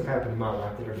 and things have happened in my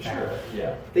life that are bad. Sure.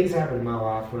 Yeah. Things happened in my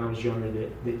life when I was younger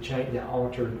that changed, that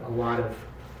altered a lot of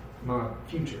my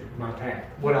future, my path,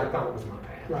 what I thought was my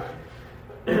path. Right.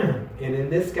 And then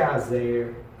this guy's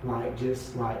there,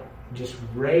 just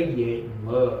radiating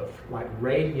love, like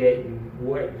radiating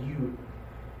what you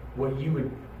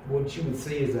would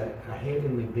see as a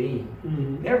heavenly being.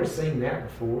 Mm-hmm. Never seen that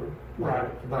before,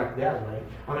 like that way.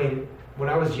 I mean, when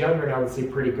I was younger and I would see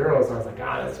pretty girls, I was like,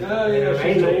 that's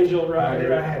she's an angel,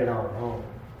 right? I had it all wrong.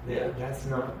 Yeah, that's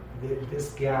not.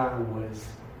 This guy was.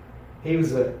 He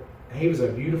was a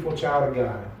beautiful child of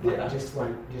God. Just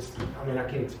I mean, I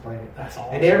can't explain it. That's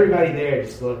awesome. And everybody there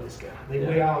just loved this guy.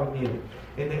 We all,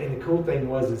 And the cool thing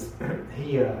was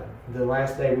he the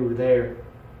last day we were there,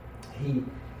 he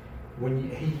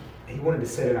wanted to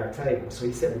sit at our table, so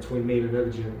he sat between me and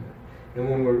another gentleman. And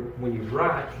when you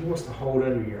write, he wants to hold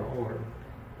under your arm,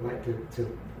 like to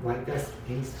that's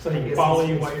he's so he can follow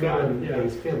you while you're feeling. Yeah,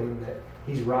 he's feeling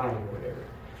he's riding or whatever.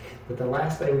 But the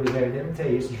last day we were there, let me tell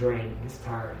you, it's draining, it's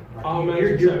tiring. Like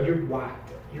you're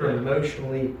wiped. You're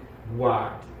emotionally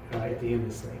wiped at the end of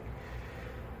this thing.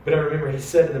 But I remember he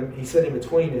sat in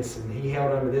between us, and he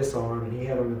held onto this arm, and he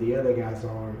held onto the other guy's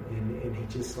arm, and he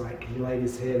just he laid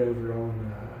his head over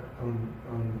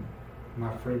on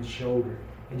my friend's shoulder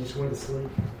and just went to sleep.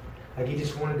 Like he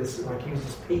just wanted to, like he was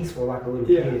just peaceful, like a little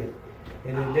kid.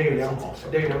 And then,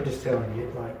 I'm just telling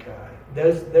you, like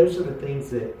those are the things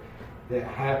that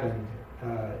happened.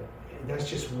 That's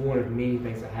just one of many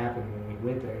things that happened when we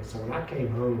went there. So when I came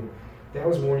home, that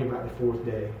was warning about the fourth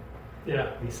day.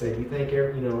 Yeah. He said, "You think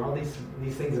all these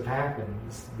things have happened?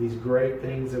 These great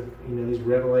things have, these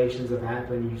revelations have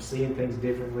happened. You've seen things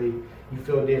differently. You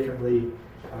feel differently.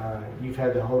 You've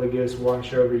had the Holy Ghost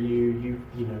wash over you.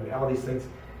 All these things."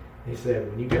 He said,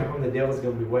 "When you get home, the devil's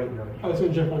going to be waiting on you." I was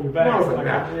going to jump on your back. No, I was like,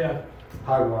 nah. Yeah.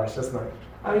 Hogwash. That's not.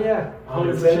 Oh yeah.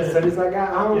 100%. As soon as I got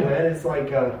home, man, it's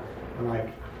like I'm like,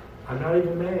 I'm not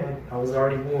even mad. I was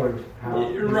already warned how these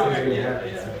things are going to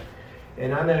happen. Yeah. So.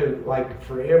 And I know, like,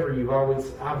 forever,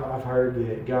 I've heard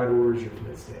that God orders your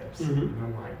footsteps. Mm-hmm. And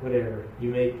I'm like, whatever. You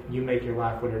make your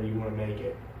life whatever you want to make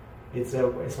it. It's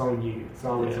on you. It's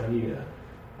always on you. Yeah.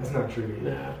 That's not true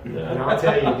either. No. And I'll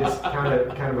tell you just kind of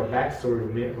a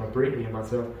backstory with Brittany and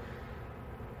myself.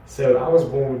 So I was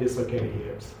born with dislocated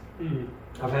hips. Mm.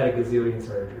 I've had a gazillion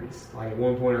surgeries. Like at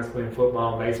one point, I was playing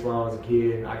football, baseball as a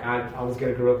kid. Like I was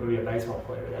going to grow up and be a baseball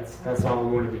player. That's all I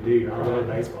wanted to do. I love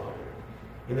baseball.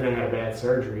 And then I had a bad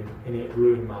surgery, and it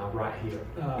ruined my right hip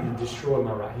and destroyed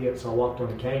my right hip. So I walked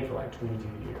on a cane for like 22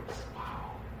 years.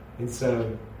 Wow. And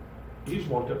so you just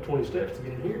walked up 20 steps to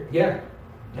get in here. Yeah.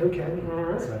 Okay. All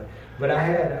right. So, but I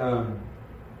had,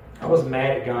 I was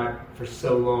mad at God for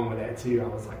so long with that too. I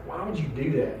was like, why would you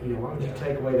do that? Why would you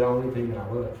take away the only thing that I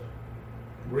love?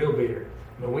 Real bitter.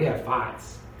 We have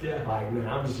fights. Yeah. Like, man,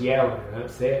 I'm just yelling and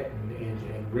upset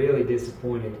and really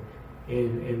disappointed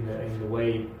in the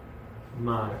way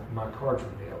my cards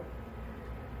were dealt.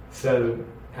 So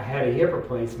I had a hip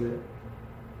replacement.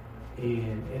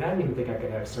 And I didn't even think I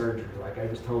could have surgery. Like, I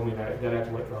just told me that I'd have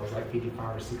to wait till I was like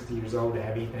 55 or 60 years old to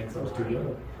have anything, because I was too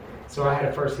young. So I had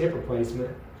a first hip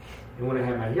replacement. And when I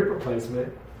had my hip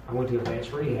replacement, I went to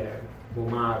advanced rehab. Well,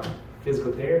 my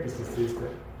physical therapist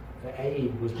assistant, the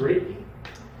aide, was Brittany.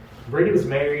 Brittany was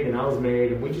married, and I was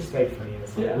married, and we just stayed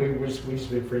friends. Like, we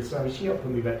just been friends. So I mean, she helped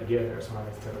put me back together. That's what I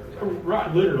was telling her.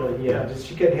 Right, literally. Yeah, just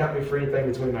she couldn't help me for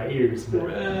anything between my ears. But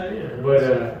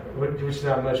which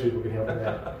not much people could help with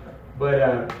that.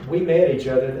 But we met each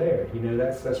other there.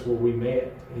 That's where we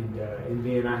met. And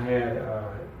then I had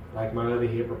like my other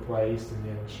hip replaced, and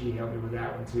then she helped me with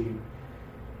that one too.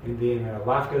 And then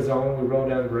life goes on. We roll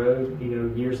down the road,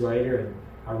 years later, and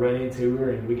I run into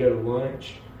her, and we go to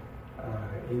lunch.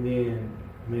 And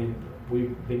then,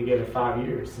 we've been together 5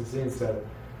 years since then. So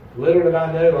little did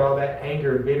I know all that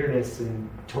anger and bitterness and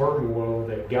turmoil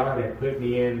that God had put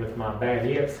me in with my bad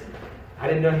hips. I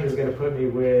didn't know He was going to put me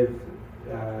with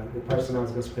the person I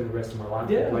was going to spend the rest of my life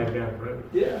with later down the road.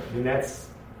 Yeah. And that's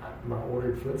my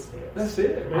ordered footsteps. That's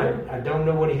it, man. I don't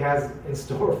know what He has in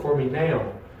store for me now,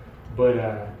 but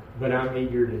I'm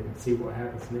eager to see what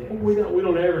happens next. We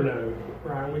don't ever know,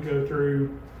 right? We go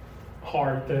through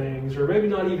hard things, or maybe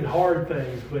not even hard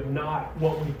things, but not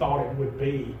what we thought it would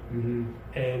be. Mm-hmm.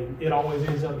 And it always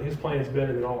ends up His plan is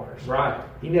better than ours. Right.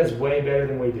 He knows way better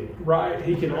than we do. Right.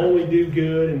 He can only do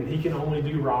good, and He can only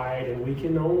do right, and we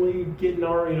can only get in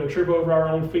our, trip over our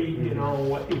own feet and get in our own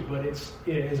way. But it's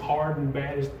as hard and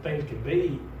bad as things can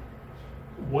be,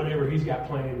 whatever He's got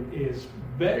planned is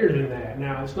better than that.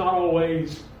 Now, it's not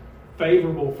always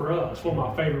favorable for us. One of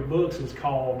my favorite books is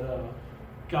called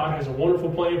God Has a Wonderful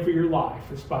Plan for Your Life.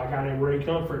 It's by a guy named Ray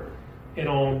Comfort. And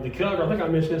on the cover, I think I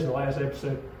mentioned this in the last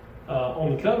episode,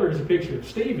 on the cover is a picture of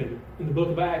Stephen in the book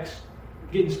of Acts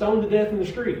getting stoned to death in the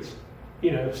streets.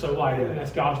 So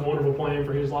that's God's wonderful plan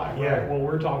for his life. Right? Yeah. Well,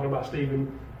 we're talking about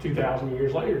Stephen 2,000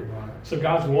 years later. Right. So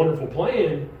God's wonderful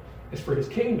plan is for His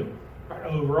kingdom, right,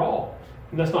 overall.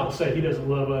 And that's not to say He doesn't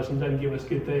love us and doesn't give us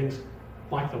good things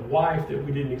like the wife that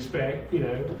we didn't expect,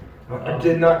 I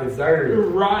did not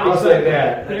deserve. Right. I'll say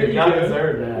that. There I did you not go.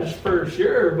 deserve that. It's for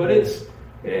sure, but it's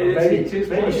maybe His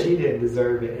plan. she didn't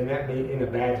deserve it, and that mean in a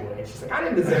bad way. She's like, I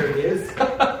didn't deserve this.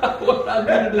 What I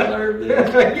didn't deserve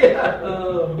this?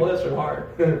 Yeah. Bless her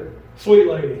heart. Sweet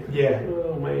lady. Yeah.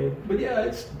 Oh man. But yeah,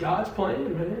 it's God's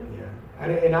plan, man. Yeah.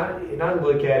 And I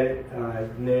look at it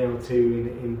now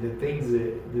too, and the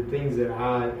things that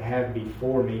I have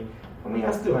before me. I mean,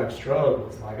 I still have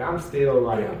struggles. Like, I'm still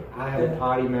like, I have a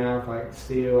potty mouth. Like,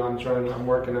 still, I'm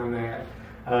working on that.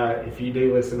 If you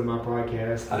do listen to my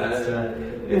podcast,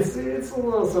 it's a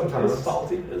little sometimes. It's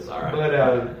salty. It's all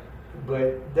right.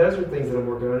 But those are things that I'm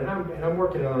working on, and I'm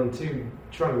working on too,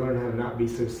 trying to learn how to not be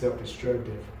so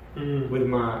self-destructive with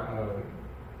my.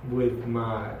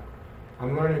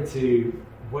 I'm learning to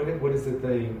what is the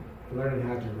thing? Learning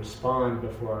how to respond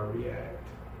before I react.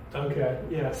 Okay.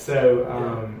 Yeah. So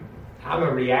I'm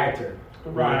a reactor,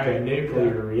 right? Like a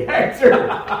nuclear reactor.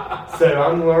 So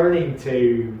I'm learning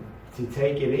to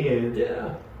take it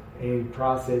in, and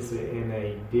process it in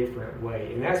a different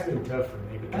way, and that's been tough for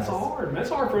me. Because that's hard. That's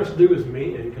hard for us to do as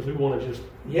men because we want to just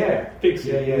fix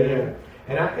it. Yeah.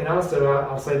 And also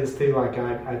I'll say this too. Like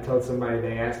I told somebody,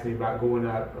 they asked me about going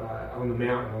up on the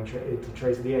mountain to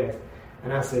trace gas,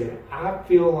 and I said I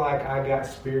feel like I got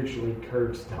spiritually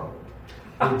curb stoned.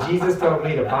 And Jesus told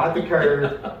me to bite the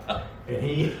curb, and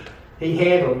he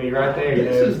handled me right there.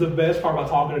 This is the best part about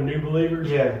talking to new believers.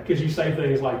 Yeah, because you say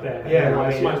things like that. Yeah,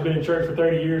 like somebody's been in church for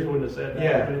 30 years wouldn't have said that.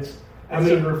 Yeah, but it's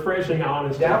a refreshing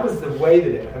honesty. That was the way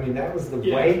that was the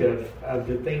weight of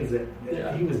the things that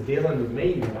he was dealing with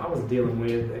me, and I was dealing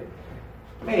with.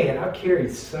 Man, I've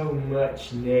carried so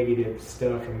much negative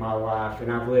stuff in my life,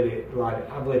 and I've let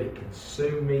it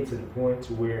consume me to the point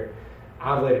to where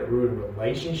I've let it ruin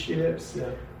relationships.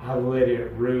 Yeah. I've let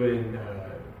it ruin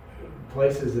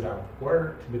places that I've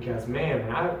worked, because man,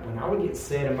 when I would get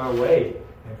sin in my way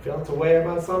and felt a way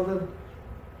about something,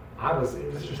 that's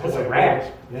a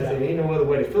wrap. There ain't no other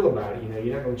way to feel about it.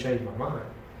 You're not going to change my mind.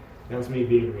 That was me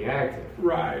being reactive.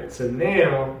 Right. So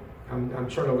now I'm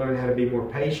trying to learn how to be more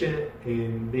patient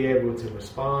and be able to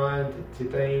respond to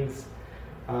things.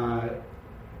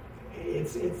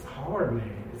 It's hard,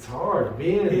 man. It's hard.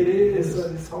 It is.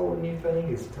 This whole new thing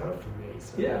is tough for me.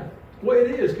 So. Yeah. Well,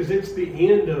 it is, because it's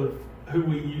the end of who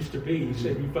we used to be. You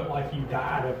said you felt like you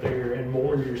died up there and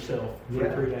mourned yourself for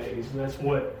 3 days, and that's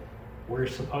what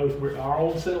our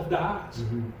old self dies,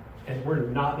 and we're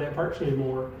not that person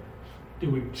anymore. Do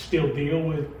we still deal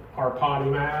with our potty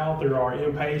mouth or our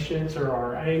impatience or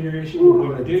our anger issues?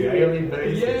 On a daily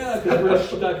basis. Yeah, because we're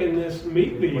stuck in this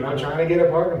meat vehicle. When I'm trying to get a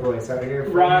parking place out here.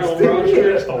 Right on Road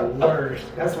Trip, it's the worst.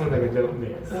 That's one thing I don't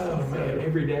miss. Oh, man,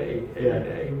 every day.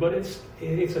 But it's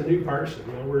a new person.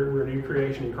 We're a new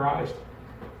creation in Christ.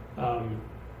 And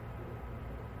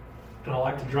I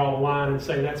like to draw a line and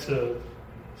say that's a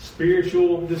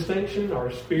spiritual distinction, or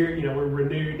spirit, we're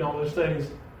renewed and all those things,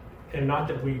 and not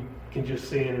that we can just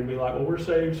sin and be like, well, we're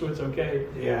saved, so it's okay.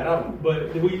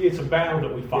 But it's a battle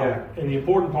that we fight, and the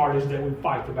important part is that we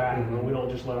fight the battle, and we don't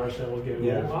just let ourselves go.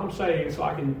 Well, I'm saved, so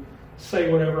I can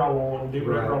say whatever I want and do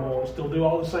whatever I want, still do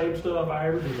all the same stuff I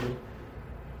ever did.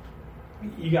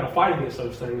 You got to fight against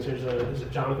those things. There's a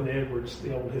Jonathan Edwards,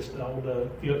 the old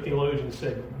theologian,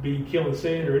 said, "Be killing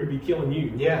sin, or it'd be killing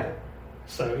you." Yeah.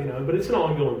 So but it's an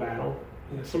ongoing battle.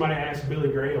 Somebody asked Billy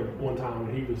Graham one time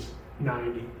when he was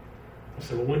 90. I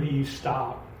said, "Well, when do you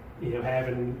stop,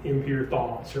 having impure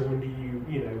thoughts, or when do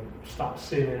you, stop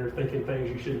sinning or thinking things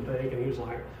you shouldn't think?" And he was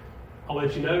like, "I'll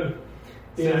let you know."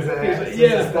 He wasn't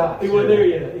there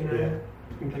yet. You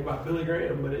can think about Billy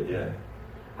Graham, but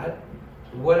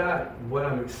What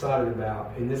I'm excited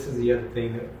about, and this is the other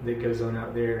thing that goes on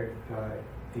out there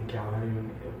in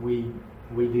Calhoun, we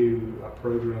do a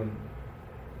program,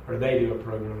 or they do a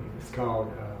program. It's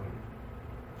called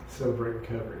Celebrate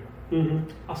Recovery.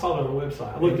 I saw that on the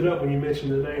website. I looked it up when you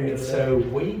mentioned the name. And so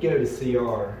we go to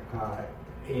CR,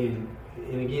 and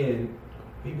again,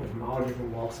 people from all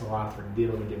different walks of life are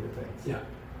dealing with different things. Yeah.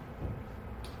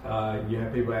 You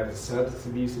have people that have a substance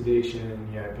abuse addiction.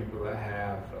 You have people that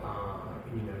have,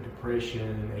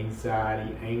 depression,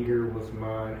 anxiety, anger was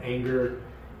mine. Anger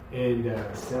and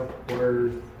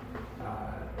self-worth,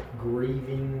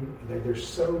 grieving. There's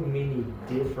so many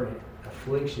different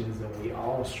afflictions that we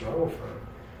all struggle from.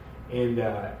 And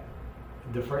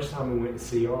the first time we went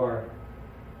to CR,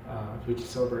 which is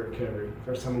Celebrate Recovery,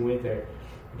 first time we went there,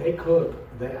 they cook.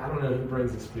 I don't know who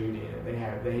brings this food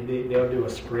in. They'll do a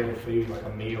spread of food, like a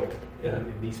meal,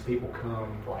 and these people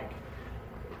come. Like,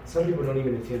 some people don't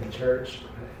even attend the church.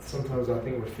 Sometimes I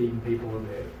think we're feeding people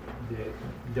that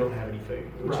don't have any food,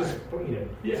 which is it's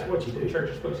what you do. The church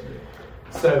is supposed to do.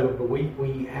 So, but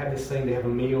we have this thing to have a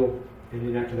meal, and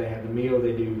then after they have the meal,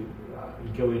 they do.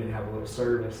 You go in and have a little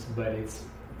service, but it's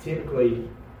typically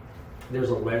there's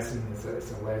a lesson.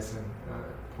 It's a lesson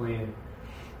plan.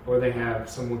 Or they have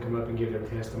someone come up and give their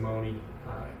testimony,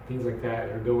 things like that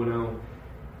are going on.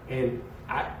 And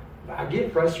I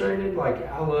get frustrated. Like,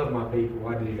 I love my people.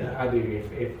 I do. I do.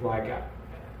 If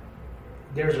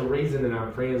there's a reason that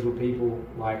I'm friends with people,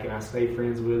 and I stay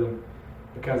friends with them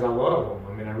because I love them.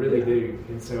 I mean, I really do.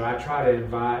 And so I try to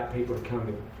invite people to come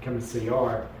to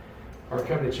CR. or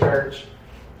come to church,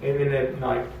 and then they,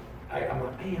 like I'm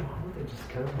like, man, why would they just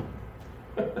come?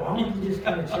 Why would they just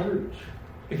come to church?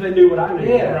 If they knew what I knew,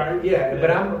 Yeah, right? Yeah,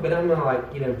 but I'm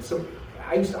like, you know, so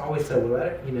I used to always say,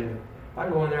 well, you know, if I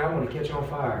go in there, I'm going to catch on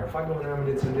fire. If I go in there, I'm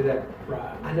going to do that.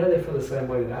 Right. I know they feel the same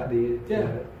way that I did.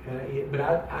 Yeah. But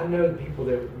I know people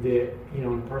that, you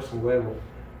know, on a personal level,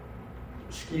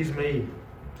 excuse me,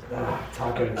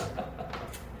 tacos.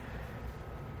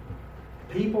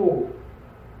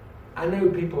 I know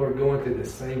people are going through the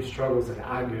same struggles that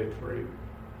I go through.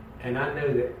 And I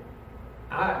know that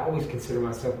I always consider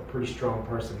myself a pretty strong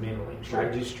person mentally. Sure.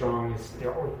 Right? Just strong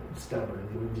or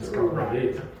stubborn. We just call it what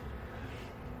it is.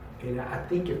 And I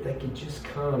think if they could just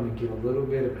come and get a little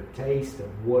bit of a taste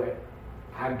of what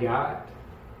I got,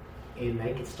 and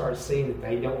they could start seeing that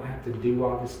they don't have to do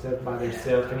all this stuff by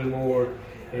themselves anymore,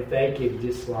 if they could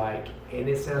just like, and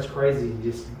it sounds crazy,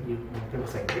 just people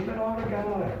say, give it all to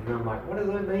God. And I'm like, what does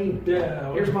that mean?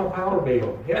 Yeah. Here's my power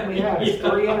bill. Help me out. It's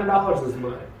 $300 this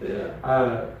month.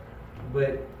 Yeah.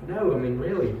 But no, I mean,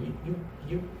 really,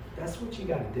 you that's what you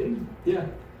got to do. Yeah.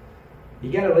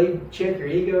 You got to check your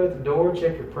ego at the door,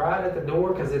 check your pride at the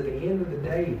door, because at the end of the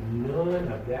day, none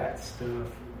of that stuff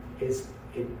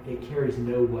it carries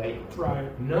no weight.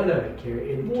 Right. None of it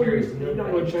carries no weight. You're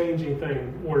not going to change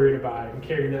anything worried about it and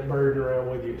carry that burden around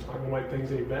with you. It's not going to make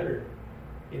things any better.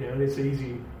 You know, and it's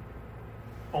easy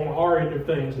on our end of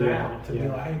things now to be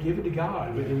like, hey, give it to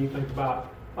God. But then you think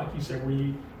about, like you said, where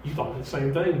you thought the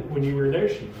same thing when you were in their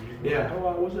shoes. Yeah. Like,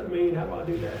 oh, what does that mean? How do I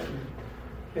do that?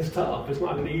 It's tough. It's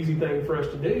not an easy thing for us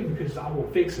to do because I will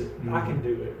fix it. Mm-hmm. I can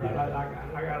do it. Right? Yeah.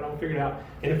 I got it all figured out.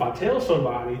 And if I tell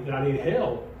somebody that I need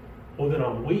help, well, then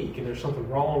I'm weak and there's something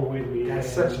wrong with me.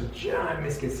 That's such a giant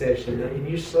misconception. And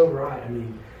you're so right. I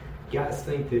mean, guys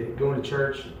think that going to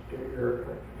church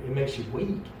it makes you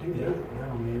weak. Yeah.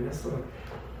 No, man.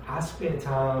 I spent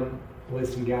time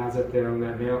with some guys up there on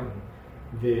that mountain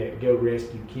that go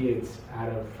rescue kids out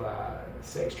of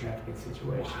sex trafficking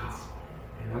situations. Wow.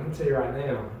 And I'm gonna tell you right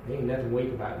now, there ain't nothing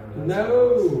weak about them.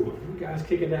 No, you guys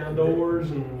kicking down doors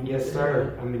and yes,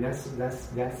 sir. I mean, that's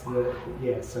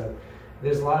the So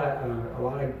there's a lot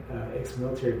of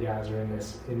ex-military guys are in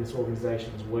this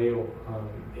organization as well.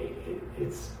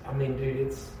 It's I mean, dude,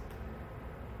 it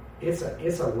was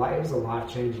a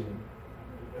life-changing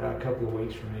couple of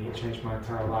weeks for me. It changed my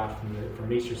entire life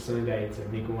from Easter Sunday to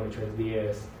me going to Tres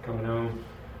Diaz, coming home.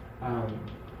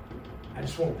 I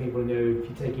just want people to know, if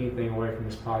you take anything away from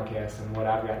this podcast and what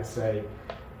I've got to say,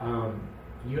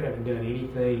 you haven't done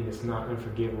anything that's not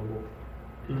unforgivable.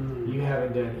 Mm-hmm. You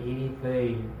haven't done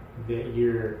anything that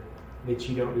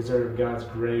you don't deserve God's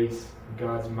grace,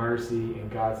 God's mercy,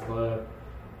 and God's love.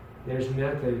 There's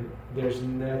nothing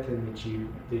that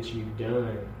you've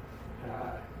done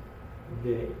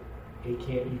that you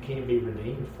can't be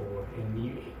redeemed for, and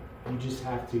you just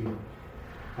have to.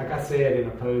 Like I said in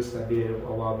a post I did a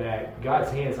while back,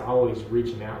 God's hand's always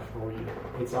reaching out for you.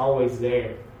 It's always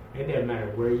there. It doesn't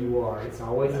matter where you are. It's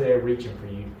always there reaching for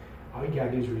you. All you got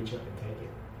to do is reach up and take it.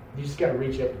 You just got to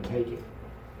reach up and take it.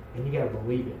 And you got to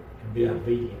believe it and be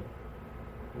obedient.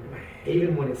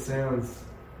 Even when it sounds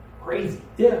crazy.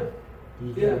 Yeah.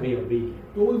 You got to be obedient.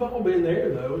 Well, we've all been there,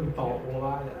 though, and thought, well,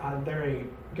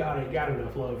 God ain't got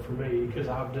enough love for me because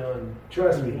I've done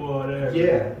Trust me. Whatever.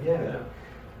 Yeah.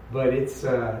 But it's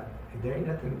there ain't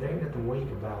nothing weak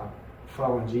about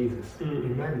following Jesus.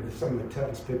 Mm-hmm. Maybe some of the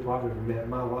toughest people I've ever met in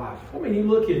my life. I mean, you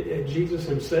look at Jesus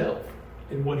himself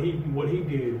and what he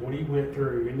did, what he went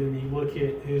through, and then you look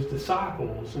at his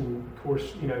disciples, and of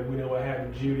course, we know what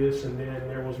happened to Judas, and then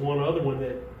there was one other one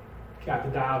that got to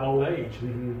die of old age.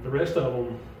 Mm-hmm. The rest of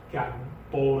them got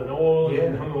boiled in oil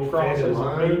and hung on crosses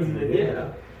and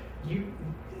beaten.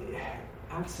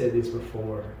 I've said this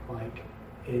before, like.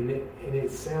 And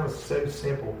it sounds so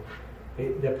simple.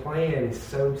 The plan is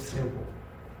so simple,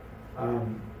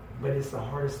 but it's the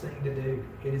hardest thing to do.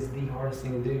 It is the hardest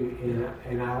thing to do.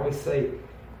 And I always say,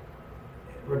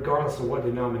 regardless of what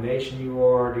denomination you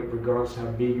are, regardless of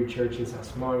how big your church is, how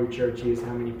small your church is,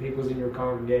 how many people's in your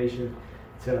congregation,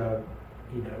 if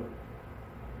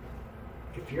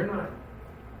you're not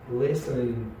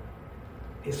listening,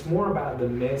 it's more about the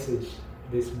message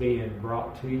that's being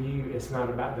brought to you. It's not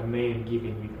about the man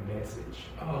giving you the message.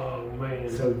 Oh man!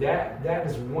 So that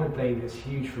is one thing that's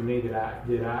huge for me that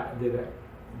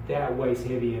weighs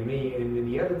heavy in me. And then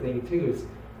the other thing too is,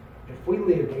 if we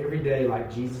lived every day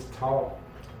like Jesus taught,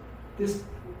 we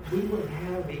wouldn't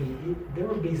have there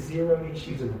would be zero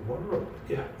issues in the world.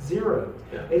 Yeah, zero.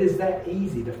 Yeah. It is that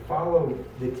easy to follow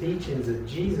the teachings of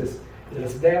Jesus. Yeah.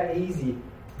 It's that easy.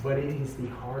 But it is the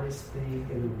hardest thing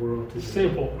in the world to do.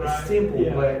 Simple, right? It's simple,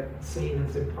 but seeing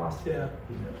it's impossible. Yeah.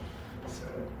 So,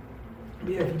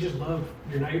 Yeah, if you just love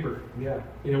your neighbor, yeah.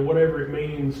 Whatever it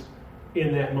means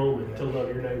in that moment to love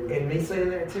your neighbor. And me saying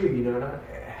that too,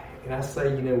 and I say,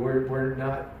 we're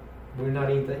not done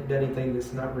anything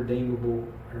that's not redeemable.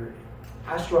 Or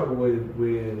I struggle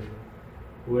with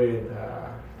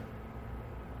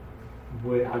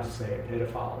I'll just say it,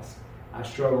 pedophiles. I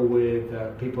struggle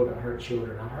with people that hurt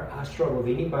children. I struggle with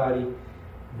anybody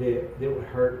that would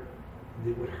hurt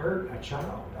a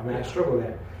child. I mean, I struggle with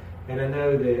that. And I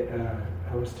know that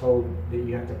I was told that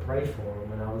you have to pray for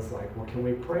them, and I was like, well, can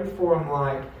we pray for them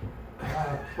like,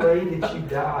 I pray that you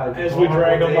died. As we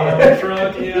drag them behind the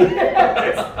truck,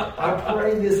 Yes. I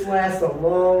pray this lasts a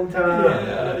long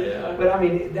time. Yeah. But I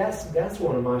mean, that's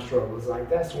one of my struggles. Like,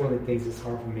 that's one of the things that's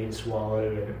hard for me to swallow.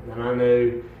 And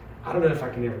I don't know if I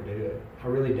can ever do it. I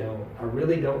really don't. I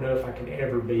really don't know if I can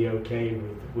ever be okay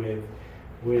with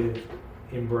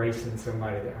embracing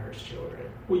somebody that hurts children.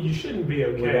 Well, you shouldn't be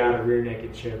okay without a rear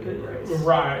naked choke embrace.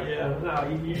 Right? Yeah. No,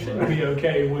 you shouldn't be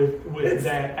okay with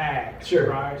that act. Sure.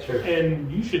 Right. Sure.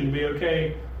 And you shouldn't be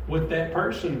okay with that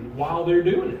person while they're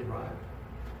doing it. Right.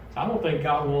 I don't think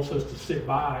God wants us to sit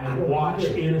by and watch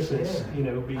innocence,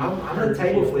 be. I'm a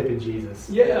table flipping Jesus.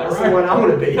 Yeah, that's right. the one I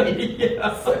want to be.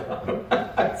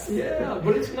 Yeah,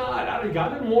 but it's not.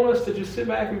 God didn't want us to just sit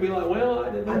back and be like, well,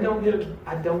 I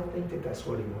don't think that's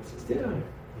what He wants us to do.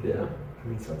 Yeah. I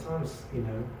mean, sometimes. I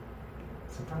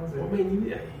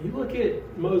mean, you look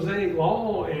at Mosaic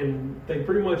law, and they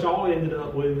pretty much all ended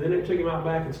up with. Then they took him out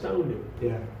back and stoned him.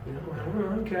 Yeah.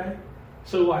 Okay.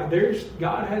 So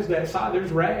God has that side.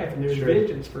 There's wrath and there's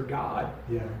vengeance for God.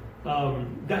 Yeah.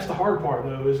 That's the hard part,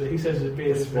 though, is that He says that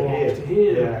vengeance belongs to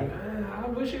Him. Yeah. I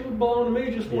wish it would belong to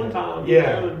me just one time.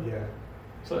 Yeah.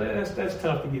 So that's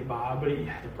tough to get by, but you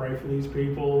have to pray for these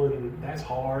people, and that's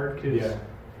hard because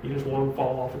you just want them to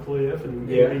fall off a cliff and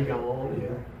be gone.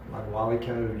 Yeah. Like Wally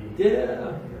Cody.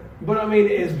 Yeah. But I mean,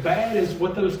 as bad as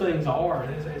what those things are,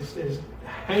 as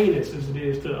heinous as it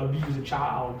is to abuse a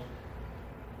child,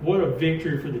 what a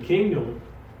victory for the kingdom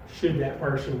should that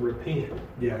person repent.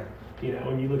 Yeah.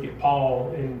 When you look at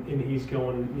Paul and he's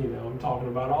going, I'm talking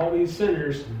about all these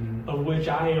sinners of which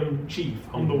I am chief.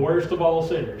 I'm the worst of all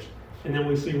sinners. And then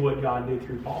we see what God did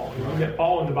through Paul. You got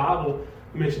Paul in the Bible.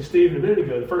 I mentioned Stephen a minute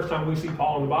ago. The first time we see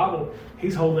Paul in the Bible,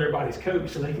 he's holding everybody's coat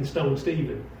so they can stone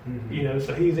Stephen.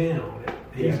 So he's in on it.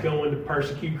 He's going to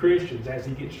persecute Christians as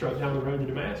he gets struck down the road to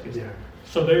Damascus. Yeah.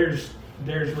 So there's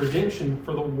redemption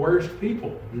for the worst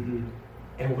people.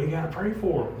 And we got to pray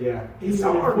for them. Yeah. It's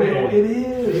hard, man. It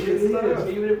is. It is.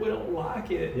 Even if we don't like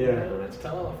it. Yeah. That's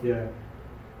tough. Yeah.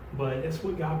 But that's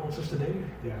what God wants us to do.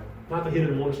 Yeah. Not that He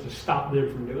doesn't want us to stop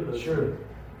them from doing those Sure. things.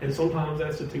 And sometimes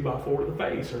that's a 2x4 to the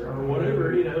face or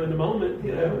whatever, in the moment,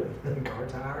 Car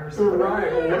tires.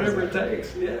 Right, or whatever it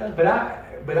takes. Yeah.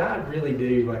 But I really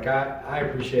do. Like, I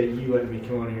appreciate you letting me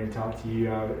come on here and talk to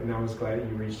you. And I was glad that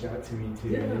you reached out to me too.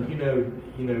 Yeah. And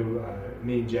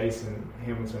me and Jason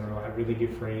Hamilton are like really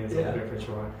good friends. Yeah.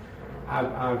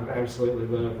 I've absolutely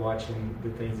loved watching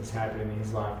the things that's happening in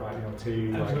his life right now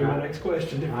too. That was my next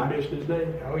question. If I mentioned his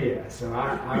name. Oh yeah. So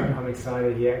I'm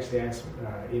excited. He actually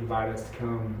invited us to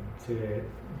come to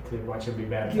watch him be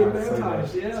baptized. Get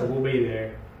baptized, yeah. So we'll be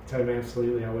there. Told him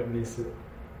absolutely I wouldn't miss it.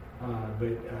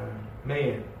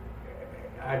 Man,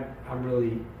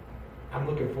 I'm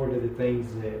looking forward to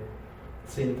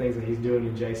seeing the things that he's doing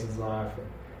in Jason's life. And,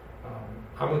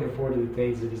 I'm looking forward to the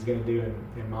things that he's going to do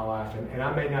in my life. And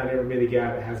I may not ever be the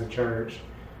guy that has a church.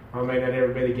 Or I may not ever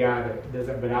be the guy that does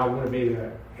that. But I want to be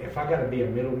if I got to be a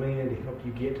middleman to help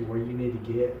you get to where you need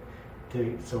to get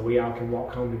so we all can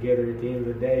walk home together at the end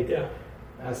of the day. Yeah.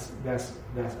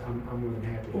 I'm more than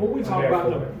happy. Well, we talk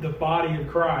about the body of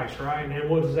Christ, right? And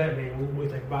what does that mean when we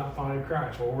think about the body of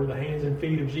Christ? Well, we're the hands and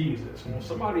feet of Jesus. Well,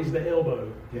 somebody's the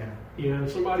elbow. Yeah.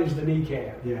 Somebody's the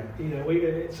kneecap. Yeah.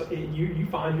 You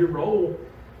find your role,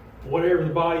 whatever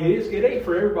the body is. It ain't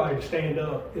for everybody to stand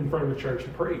up in front of the church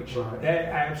and preach. Right. That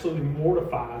absolutely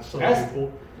mortifies some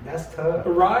people. That's tough.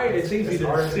 Right? It's easy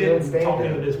to sit and talk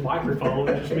into this microphone.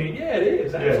 It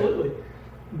is, absolutely. Yeah.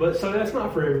 But so that's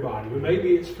not for everybody. But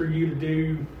maybe it's for you to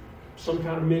do some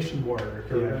kind of mission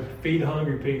work or feed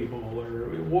hungry people or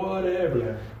whatever.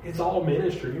 Yeah. It's all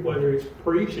ministry, whether it's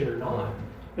preaching or not.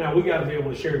 Now, we got to be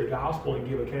able to share the gospel and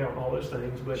give account and all those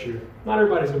things, but not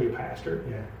everybody's going to be a pastor.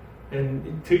 Yeah.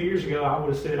 And 2 years ago, I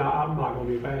would have said, I'm not going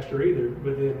to be a pastor either,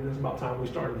 but then it's about time we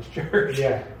started this church.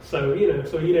 Yeah. So,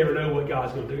 you never know what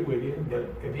God's going to do with you. But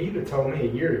if he'd have told me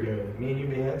a year ago that me and you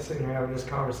be sitting here having this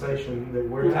conversation that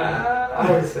we're having,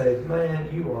 I would have said, man,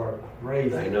 you are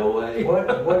crazy. Ain't no way.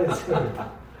 What is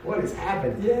what has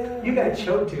happened? Yeah. You got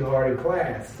choked too hard in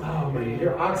class. Oh, man.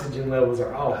 Your oxygen levels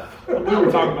are off. We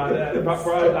were talking about that.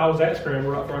 I was at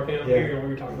Scramble right before I came up Yeah. here, and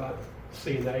we were talking about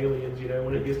seeing the aliens,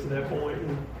 when it gets to that point.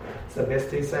 And It's the best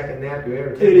 2-second nap you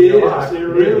ever it taken in your is. life. It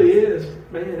really is.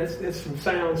 Man, that's some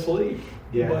sound sleep.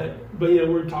 Yeah. But we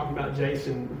were talking about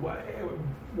Jason.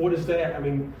 What is that? I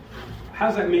mean,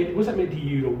 how's that meant? What's that meant to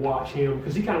you to watch him?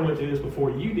 Because he kind of went through this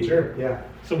before you did. Sure, yeah.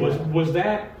 So was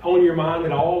that on your mind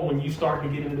at all when you started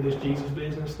to get into this Jesus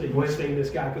business, that you've seen this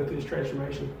guy go through this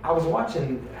transformation? I was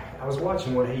watching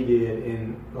what he did,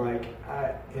 and I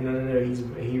know he's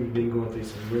been going through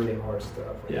some really hard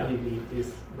stuff. Yeah.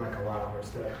 It's like a lot of hard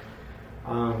stuff.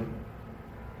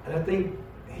 And I think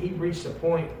he reached a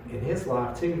point in his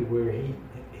life too where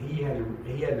he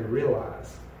had to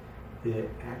realize that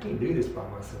I can't do this by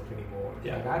myself anymore.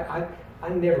 Yeah. Like I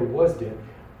never was doing.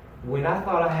 When I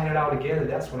thought I had it all together,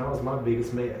 that's when I was my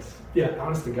biggest mess. Yeah.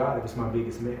 Honest to God, it was my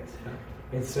biggest mess.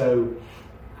 Yeah. And so,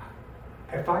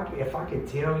 if I could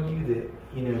tell you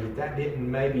that didn't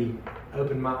maybe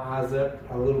open my eyes up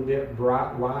a little bit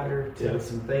wider to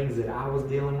some things that I was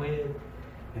dealing with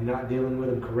and not dealing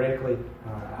with them correctly,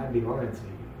 I'd be lying to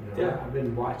you. I've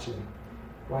been watching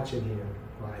him.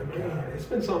 Man, it's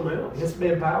been something else. It's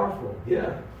been powerful.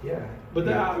 Yeah. Yeah. But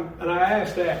I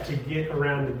asked that to get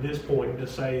around to this point to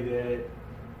say that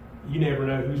you never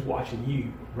know who's watching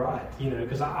you. Right.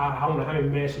 Because I don't know how many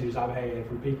messages I've had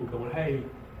from people going, hey,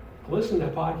 listen to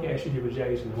that podcast you did with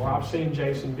Jason, or I've seen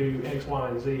Jason do X, Y,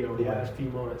 and Z over the last few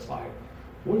months. Like,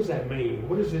 what does that mean?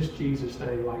 What is this Jesus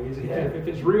thing? Like, if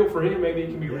it's real for him, maybe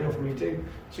it can be real for me too.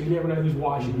 So you never know who's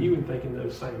watching you and thinking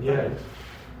those same things.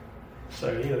 So,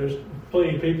 there's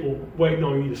plenty of people waiting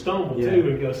on you to stumble too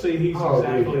and go, see, he's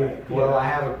exactly. Dude. Well, I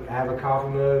have a coffee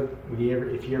mug.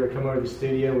 If you ever come over to the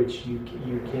studio, which you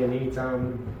can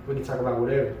anytime, we can talk about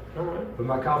whatever. All right. But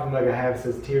my coffee mug I have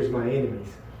says "Tears of my enemies,"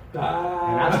 and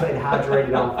I've stayed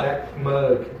hydrated off that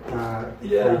mug for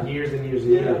years and years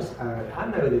and years. I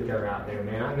know that they're out there,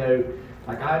 man. I know.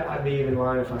 Like, I'd be even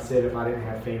lying if I said if I didn't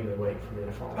have family waiting for me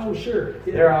to fall. Oh, sure.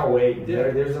 Yeah. They're all waiting.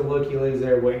 Yeah. There's a looky-loos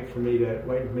there waiting for me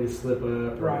to slip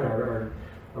up, Right. or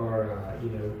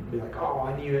be like, oh,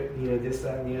 I knew it, this,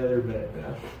 that, and the other. But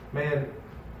man,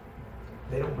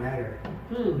 they don't matter.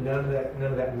 None of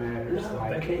that matters. No,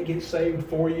 they can't get saved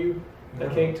for you. They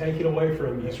can't take it away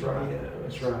from you. That's right. Yeah,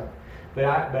 That's right. But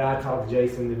I talked to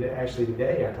Jason today. Actually,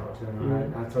 today I talked to him.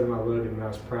 Mm-hmm. I told him I loved him and I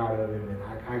was proud of him, and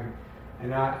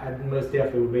I most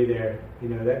definitely will be there.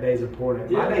 That day's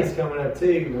important. Yeah. My day's coming up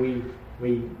too.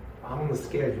 I'm on the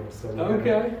schedule, so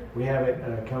we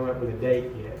haven't come up with a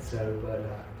date yet. So,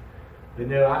 but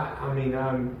no,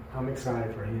 I'm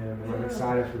excited for him, and I'm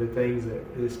excited for the things that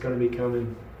is going to be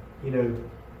coming,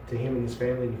 to him and his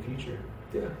family in the future.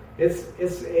 Yeah,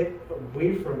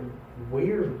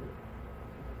 We're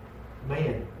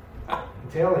man. I'm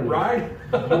telling you, right?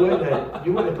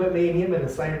 you wouldn't have put me and him in the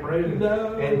same room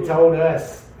and told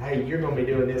us, "Hey, you're going to be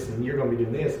doing this and you're going to be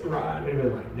doing this." Right? We'd have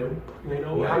been like, "Nope,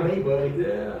 Not me, buddy.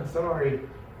 Yeah, Sorry."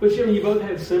 but you both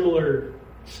had similar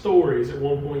stories. At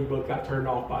one point, you both got turned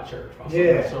off by church. By something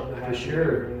that happened for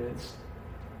sure. And it's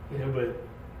but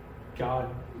God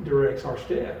directs our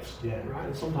steps. Yeah. Right.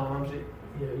 And sometimes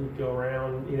you go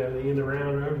around, the end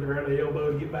around, over around the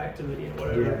elbow to get back to the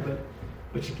whatever. Yeah.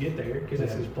 But you get there because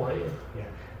that's His plan. Yeah.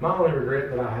 My only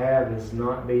regret that I have is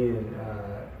not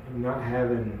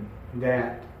having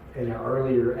that at an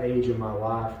earlier age of my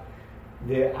life.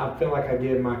 That I feel like I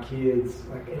did my kids,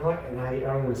 and I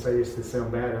don't want to say this to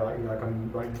sound bad, or like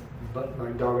I'm like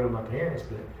dogging on my parents,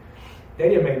 but they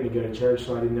didn't make me go to church,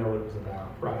 so I didn't know what it was about.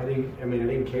 Right. I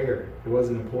didn't care. It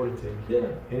wasn't important to me.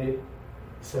 Yeah. And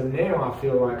so now I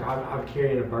feel like I'm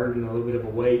carrying a burden, a little bit of a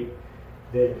weight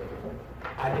that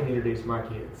I didn't introduce my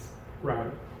kids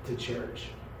to church.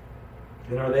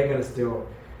 And are they going to still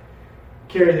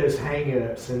carry those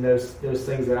hang-ups and those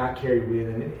things that I carried with?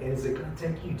 And is it going to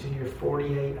take you till you're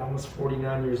 48, almost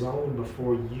 49 years old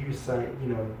before you say,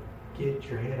 get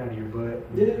your head out of your butt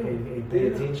and pay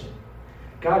attention?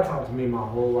 God talked to me my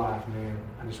whole life, man.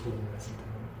 I just wouldn't listen to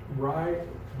him. Right.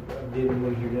 I didn't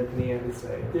want to hear nothing he had to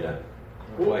say. Yeah.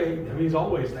 Boy, He's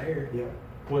always there. Yeah.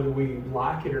 Whether we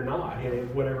like it or not, and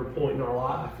at whatever point in our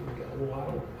life, we go,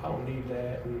 well, I don't need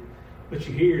that. But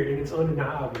you hear it, and it's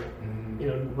undeniable.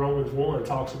 Mm-hmm. Romans 1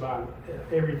 talks about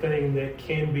everything that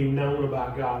can be known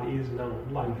about God is known.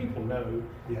 Like, people know.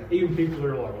 Yeah. Even people that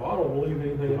are like, well, I don't believe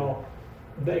anything at all.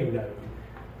 They know.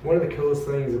 One of the coolest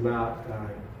things about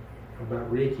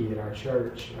Ricky at our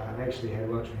church, I actually had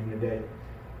lunch with him today.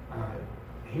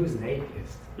 He was an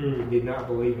atheist. He did not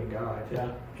believe in God.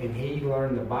 Yeah. And he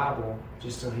learned the Bible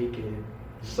just so he could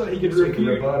So he could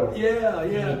rebuttal. Yeah.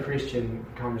 Any Christian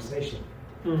conversation.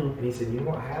 Mm. And he said, you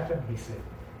know what happened? He said,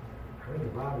 I read the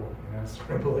Bible and I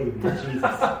started believing in Jesus.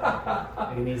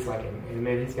 And he's like, and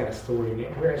man, he's got a story.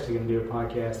 And we're actually going to do a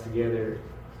podcast together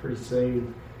pretty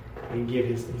soon and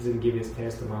he's going to give his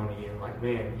testimony. And like,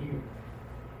 man,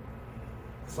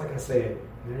 it's like I said,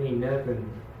 there ain't nothing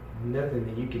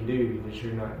that you can do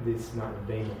that's not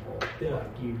redeemable. Yeah.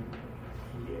 Like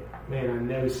man, I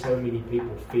know so many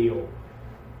people feel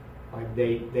like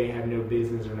they have no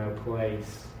business or no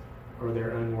place, or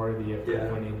they're unworthy of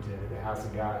going into the house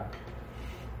of God.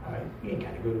 You ain't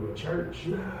got to go to a church.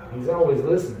 No. He's always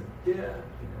listening. Yeah.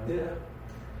 You know? Yeah.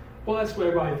 Well, that's what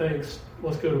everybody thinks.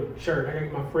 Let's go to church. I got to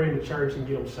get my friend to church and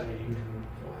get them saved. Mm-hmm.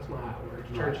 Well, that's not how it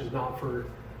works. Church is not for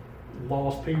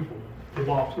lost people. The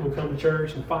lost people come to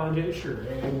church and find you. Sure,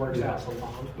 it works out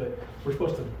sometimes, but we're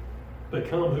supposed to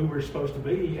become who we're supposed to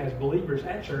be as believers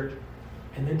at church,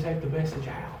 and then take the message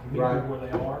out, meet them where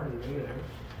they are, and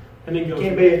then go.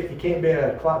 You can't be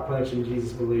a clock punching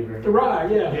Jesus believer.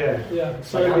 Right? Yeah.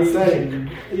 So I'm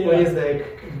saying,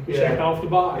 Wednesday, check off the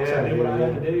box. Yeah, I did what I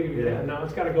had to do. Yeah. No,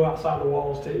 it's got to go outside the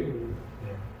walls too.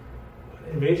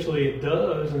 Yeah. Eventually, it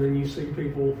does, and then you see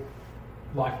people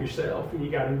like yourself, and you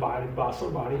got invited by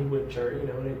somebody who went to church.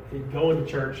 And going to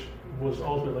church was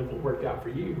ultimately what worked out for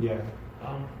you. Yeah.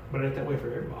 But it ain't that way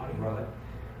for everybody. Right.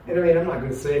 And I mean, I'm not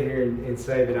going to sit here and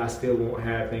say that I still won't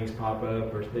have things pop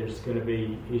up, or there's going to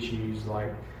be issues.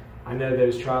 Like, I know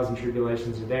those trials and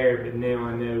tribulations are there, but now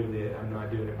I know that I'm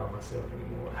not doing it by myself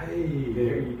anymore. Hey,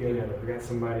 there you go. I've got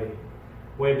somebody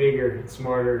way bigger,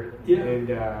 smarter, and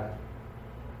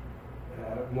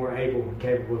more able and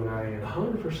capable than I am.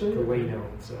 100%. To lean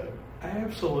on. So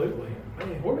absolutely,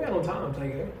 man. Where are we at on time,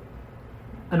 Cigar?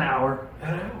 An hour.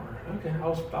 An hour. Okay, I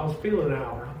was feeling an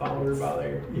hour. I thought we were about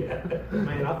there. Yeah,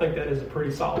 man. I think that is a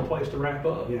pretty solid place to wrap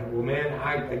up. Yeah. Well, man.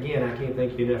 I can't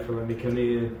thank you enough for letting me come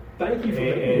in. Thank you for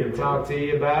and talk to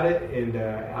you about it. And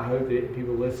I hope that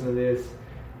people listen to this.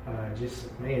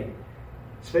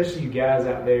 Especially you guys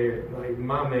out there, like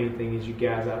my main thing is you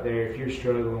guys out there, if you're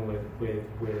struggling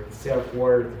with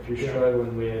self-worth, if you're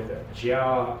struggling with a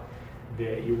job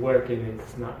that you're working,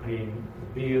 it's not paying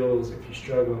the bills, if you're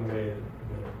struggling with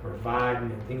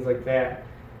providing and things like that,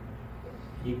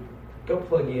 you go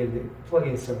plug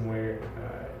in somewhere.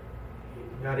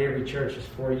 Not every church is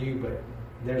for you, but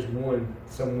there's one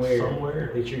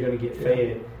somewhere that you're going to get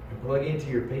fed. And plug into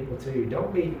your people too.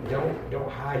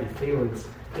 Don't hide your feelings.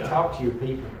 Yeah. Talk to your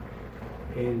people,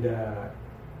 and you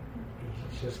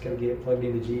just gotta get plugged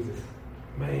into Jesus.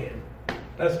 Man,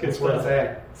 that's good stuff. Where it's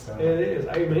at. So. It is.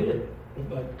 Amen.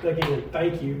 But again,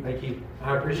 thank you. Thank you.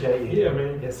 I appreciate you. Yeah,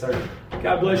 man. Yes, sir.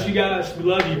 God bless you guys. We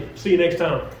love you. See you next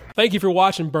time. Thank you for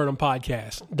watching Burnham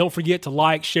Podcast. Don't forget to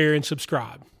like, share, and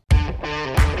subscribe.